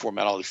accept me before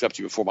men, I'll accept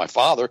you before my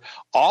Father.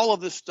 All of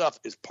this stuff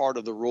is part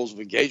of the rules of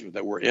engagement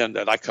that we're in,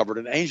 that I covered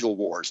in Angel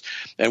Wars.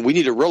 And we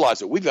need to realize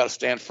that we've got to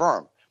stand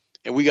firm.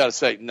 And we got to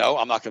say, no,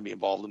 I'm not going to be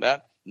involved in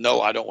that.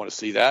 No, I don't want to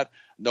see that.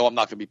 No, I'm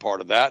not going to be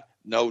part of that.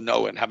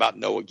 No, and how about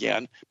no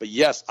again? But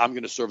yes, I'm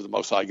going to serve the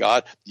Most High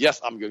God.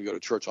 Yes, I'm going to go to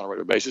church on a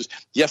regular basis.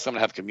 Yes, I'm going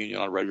to have communion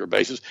on a regular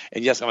basis.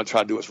 And yes, I'm going to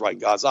try to do what's right in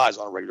God's eyes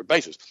on a regular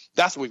basis.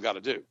 That's what we've got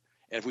to do.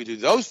 And if we do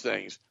those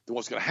things, then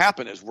what's going to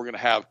happen is we're going to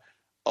have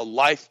a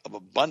life of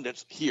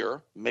abundance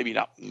here, maybe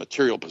not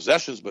material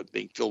possessions, but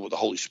being filled with the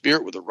Holy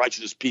Spirit, with the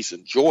righteousness, peace,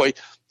 and joy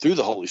through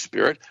the Holy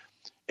Spirit.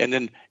 And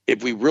then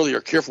if we really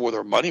are careful with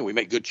our money, we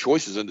make good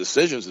choices and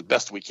decisions as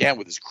best we can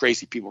with these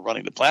crazy people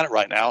running the planet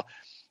right now,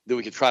 then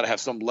we can try to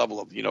have some level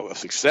of, of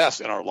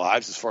success in our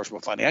lives as far as from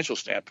a financial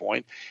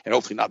standpoint, and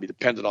hopefully not be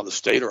dependent on the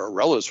state or our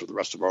relatives for the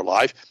rest of our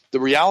life. The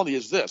reality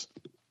is this.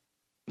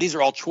 These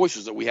are all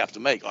choices that we have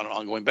to make on an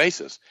ongoing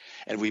basis.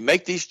 And if we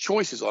make these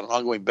choices on an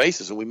ongoing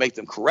basis and we make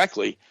them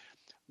correctly,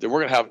 then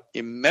we're going to have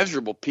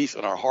immeasurable peace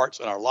in our hearts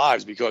and our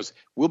lives, because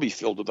we'll be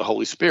filled with the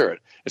Holy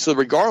Spirit. And so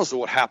regardless of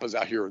what happens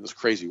out here in this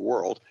crazy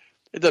world,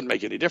 it doesn't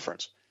make any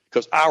difference,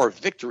 because our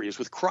victory is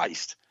with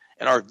Christ.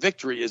 And our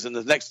victory is in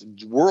the next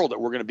world that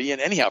we're going to be in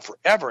anyhow,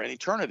 forever in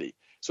eternity.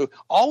 So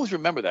always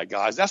remember that,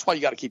 guys. That's why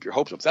you got to keep your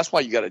hopes up. That's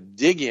why you got to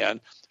dig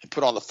in and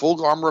put on the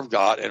full armor of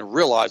God and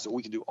realize that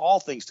we can do all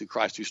things through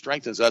Christ who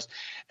strengthens us.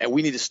 And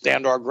we need to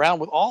stand our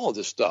ground with all of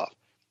this stuff.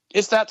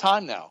 It's that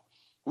time now.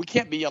 We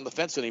can't be on the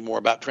fence anymore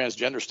about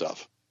transgender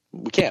stuff.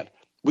 We can't.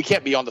 We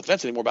can't be on the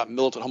fence anymore about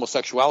militant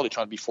homosexuality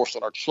trying to be forced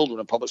on our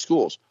children in public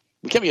schools.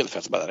 We can't be on the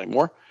fence about that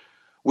anymore.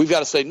 We've got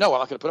to say, no, I'm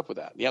not going to put up with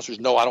that. The answer is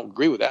no, I don't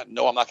agree with that.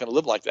 No, I'm not going to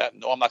live like that.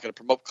 No, I'm not going to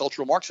promote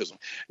cultural Marxism.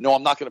 No,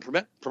 I'm not going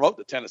to promote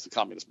the tenets of the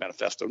Communist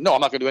Manifesto. No,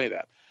 I'm not going to do any of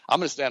that. I'm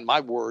going to stand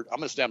my word. I'm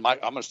going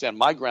to stand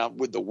my ground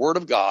with the Word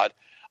of God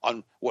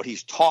on what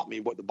He's taught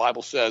me, what the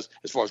Bible says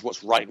as far as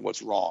what's right and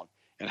what's wrong,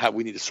 and how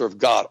we need to serve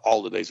God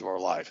all the days of our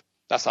life.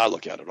 That's how I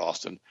look at it,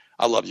 Austin.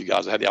 I love you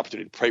guys. I had the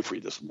opportunity to pray for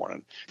you this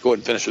morning. Go ahead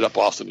and finish it up,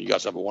 Austin. You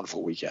guys have a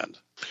wonderful weekend.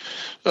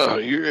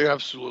 You're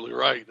absolutely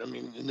right. I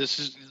mean, and this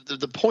is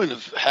the point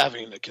of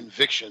having a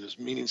conviction, is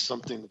meaning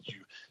something that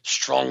you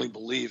strongly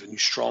believe and you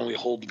strongly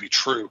hold to be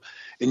true,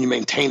 and you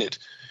maintain it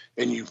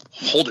and you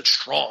hold it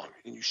strong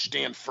and you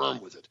stand firm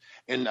with it.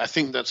 And I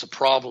think that's a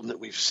problem that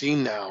we've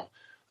seen now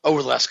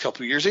over the last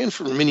couple of years, and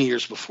for many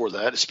years before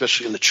that,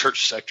 especially in the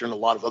church sector and a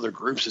lot of other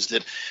groups, is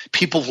that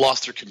people have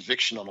lost their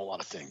conviction on a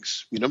lot of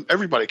things.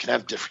 Everybody can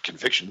have different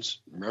convictions,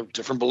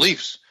 different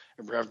beliefs.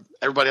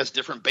 Everybody has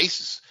different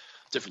bases,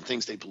 different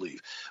things they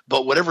believe.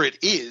 But whatever it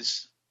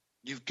is,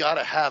 you've got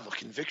to have a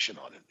conviction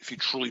on it if you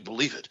truly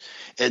believe it.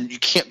 And you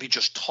can't be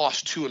just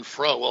tossed to and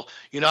fro. Well,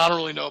 I don't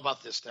really know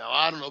about this now.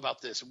 I don't know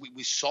about this.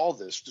 We saw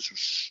this. This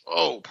was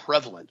so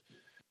prevalent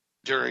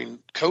during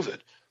COVID,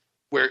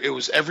 where it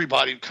was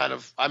everybody kind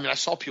of, I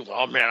saw people,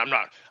 oh man, I'm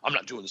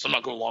not doing this. I'm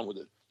not going along with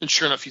it. And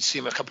sure enough, you'd see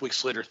them a couple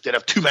weeks later, they'd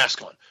have 2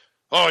 masks on.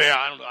 Oh yeah,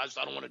 I don't know.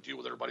 I don't want to deal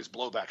with everybody's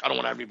blowback. I don't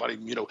want to have anybody,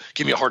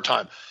 give me a hard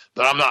time,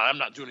 but I'm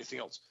not doing anything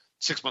else.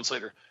 6 months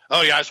later,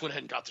 oh yeah, I just went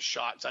ahead and got the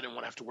shots. I didn't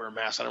want to have to wear a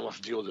mask. I didn't want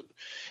to deal with it.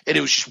 And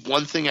it was just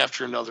one thing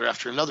after another.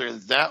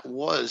 And that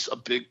was a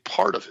big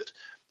part of it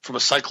from a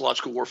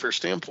psychological warfare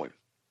standpoint.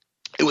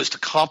 It was to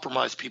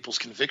compromise people's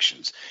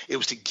convictions. It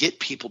was to get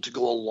people to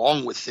go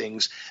along with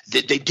things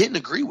that they didn't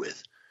agree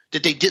with,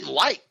 that they didn't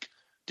like,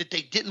 that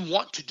they didn't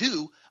want to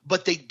do,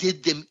 but they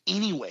did them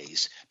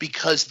anyways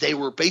because they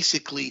were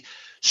basically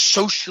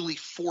socially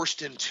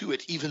forced into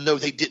it, even though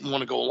they didn't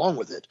want to go along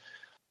with it.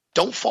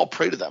 Don't fall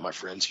prey to that, my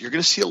friends. You're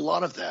going to see a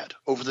lot of that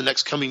over the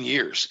next coming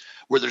years,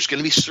 where there's going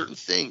to be certain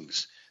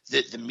things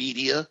that the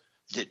media,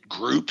 that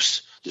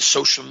groups, the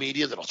social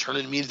media, that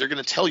alternative media, they're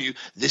going to tell you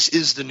this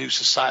is the new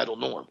societal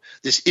norm.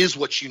 This is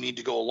what you need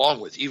to go along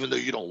with. Even though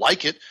you don't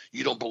like it,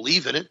 you don't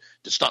believe in it,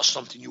 it's not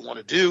something you want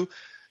to do,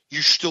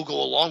 you still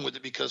go along with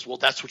it because, well,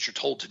 that's what you're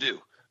told to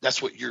do. That's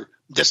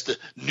the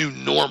new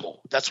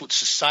normal. That's what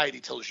society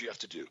tells you have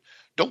to do.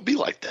 Don't be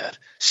like that.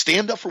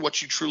 Stand up for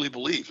what you truly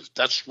believe. If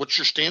that's what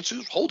your stance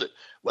is, hold it.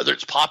 Whether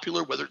it's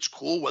popular, whether it's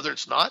cool, whether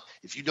it's not,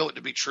 if you know it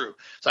to be true.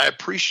 So I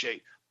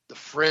appreciate the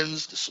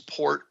friends, the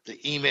support, the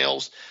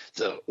emails,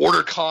 the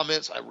order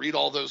comments. I read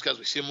all those guys.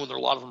 We see them when a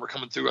lot of them are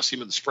coming through. I see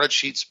them in the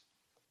spreadsheets.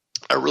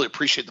 I really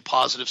appreciate the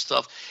positive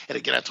stuff. And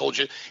again, I told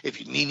you, if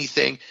you need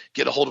anything,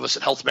 get a hold of us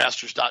at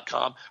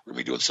healthmasters.com. We're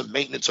going to be doing some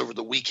maintenance over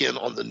the weekend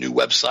on the new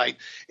website.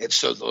 And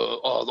so the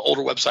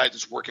older website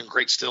that's working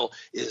great still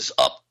is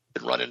up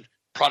and running.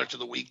 Product of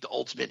the week, the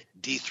Ultimate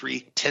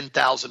D3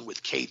 10,000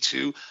 with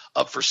K2,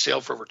 up for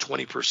sale for over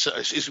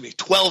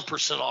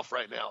 12% off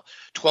right now.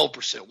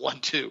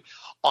 12%,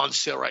 on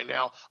sale right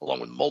now, along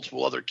with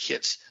multiple other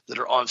kits that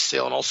are on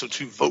sale. And also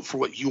to vote for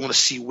what you want to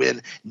see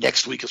win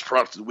next week as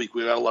product of the week.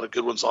 We've got a lot of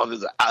good ones on there.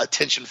 The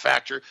Attention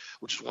Factor,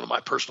 which is one of my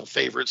personal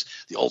favorites,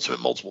 the Ultimate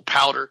Multiple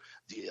Powder,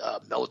 the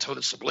melatonin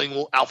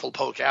sublingual, alpha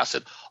lipoic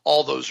acid,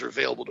 all those are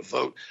available to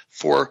vote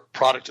for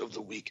product of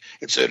the week.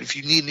 And so if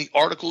you need any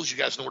articles, you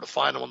guys know where to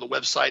find them on the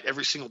website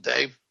every single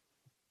day.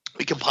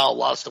 We compile a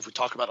lot of stuff we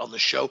talk about on the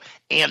show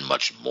and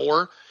much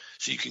more.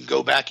 So you can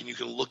go back and you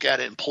can look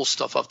at it and pull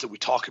stuff up that we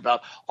talk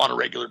about on a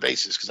regular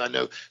basis. Because I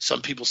know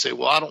some people say,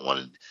 well,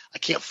 I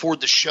can't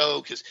afford the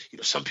show because,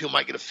 some people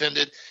might get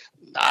offended.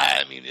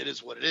 I mean, it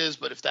is what it is,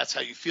 but if that's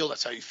how you feel,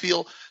 that's how you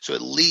feel. So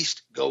at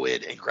least go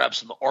in and grab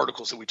some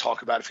articles that we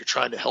talk about if you're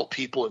trying to help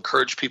people,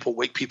 encourage people,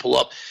 wake people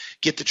up,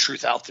 get the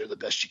truth out there the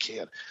best you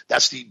can.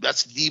 That's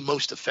the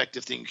most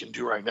effective thing you can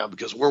do right now,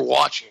 because we're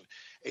watching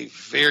a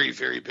very,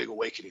 very big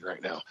awakening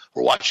right now.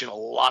 We're watching a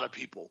lot of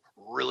people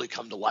really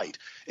come to light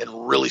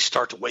and really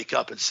start to wake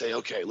up and say,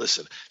 okay,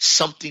 listen,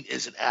 something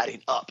isn't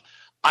adding up.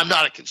 I'm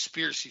not a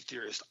conspiracy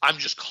theorist. I'm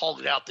just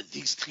calling out that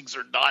these things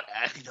are not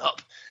adding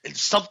up and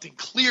something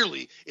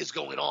clearly is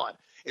going on.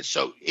 And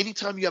so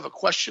anytime you have a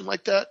question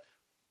like that,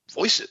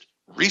 voice it,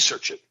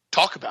 research it,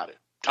 talk about it.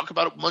 Talk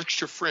about it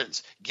amongst your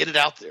friends. Get it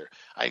out there.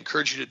 I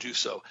encourage you to do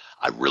so.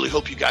 I really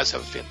hope you guys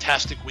have a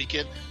fantastic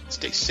weekend.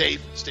 Stay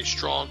safe, stay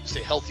strong,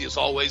 stay healthy as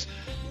always.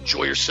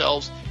 Enjoy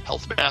yourselves.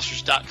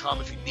 Healthmasters.com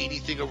if you need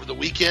anything over the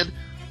weekend.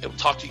 And we'll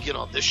talk to you again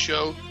on this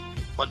show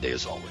Monday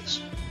as always.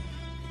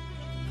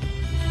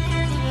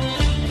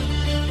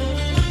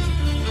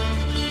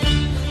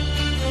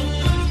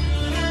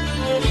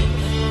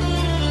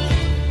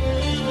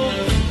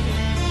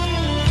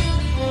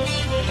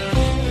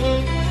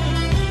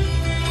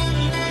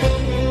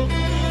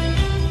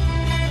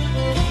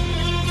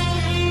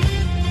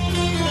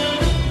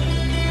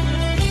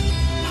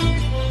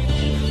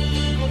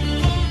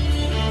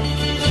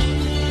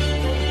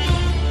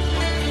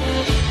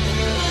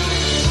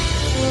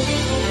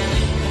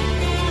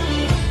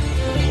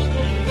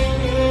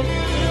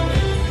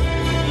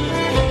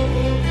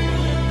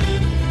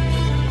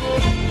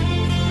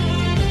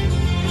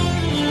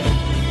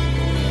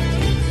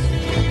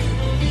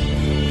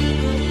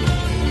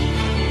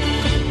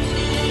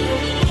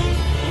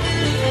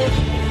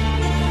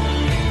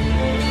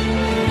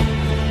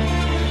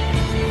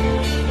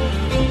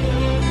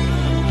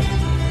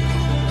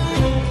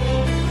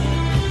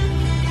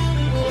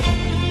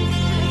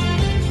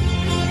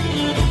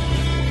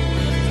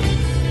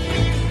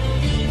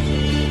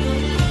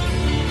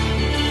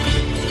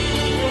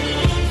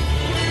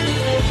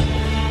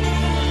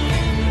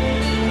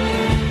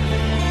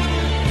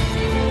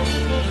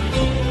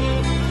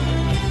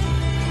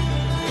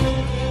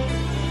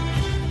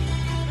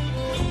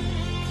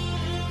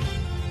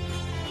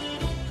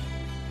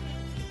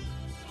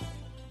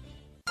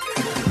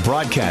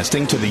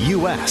 Broadcasting to the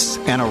U.S.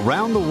 and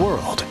around the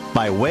world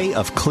by way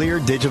of clear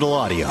digital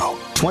audio,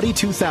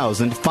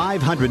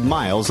 22,500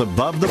 miles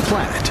above the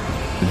planet.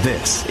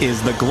 This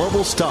is the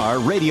Global Star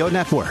Radio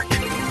Network.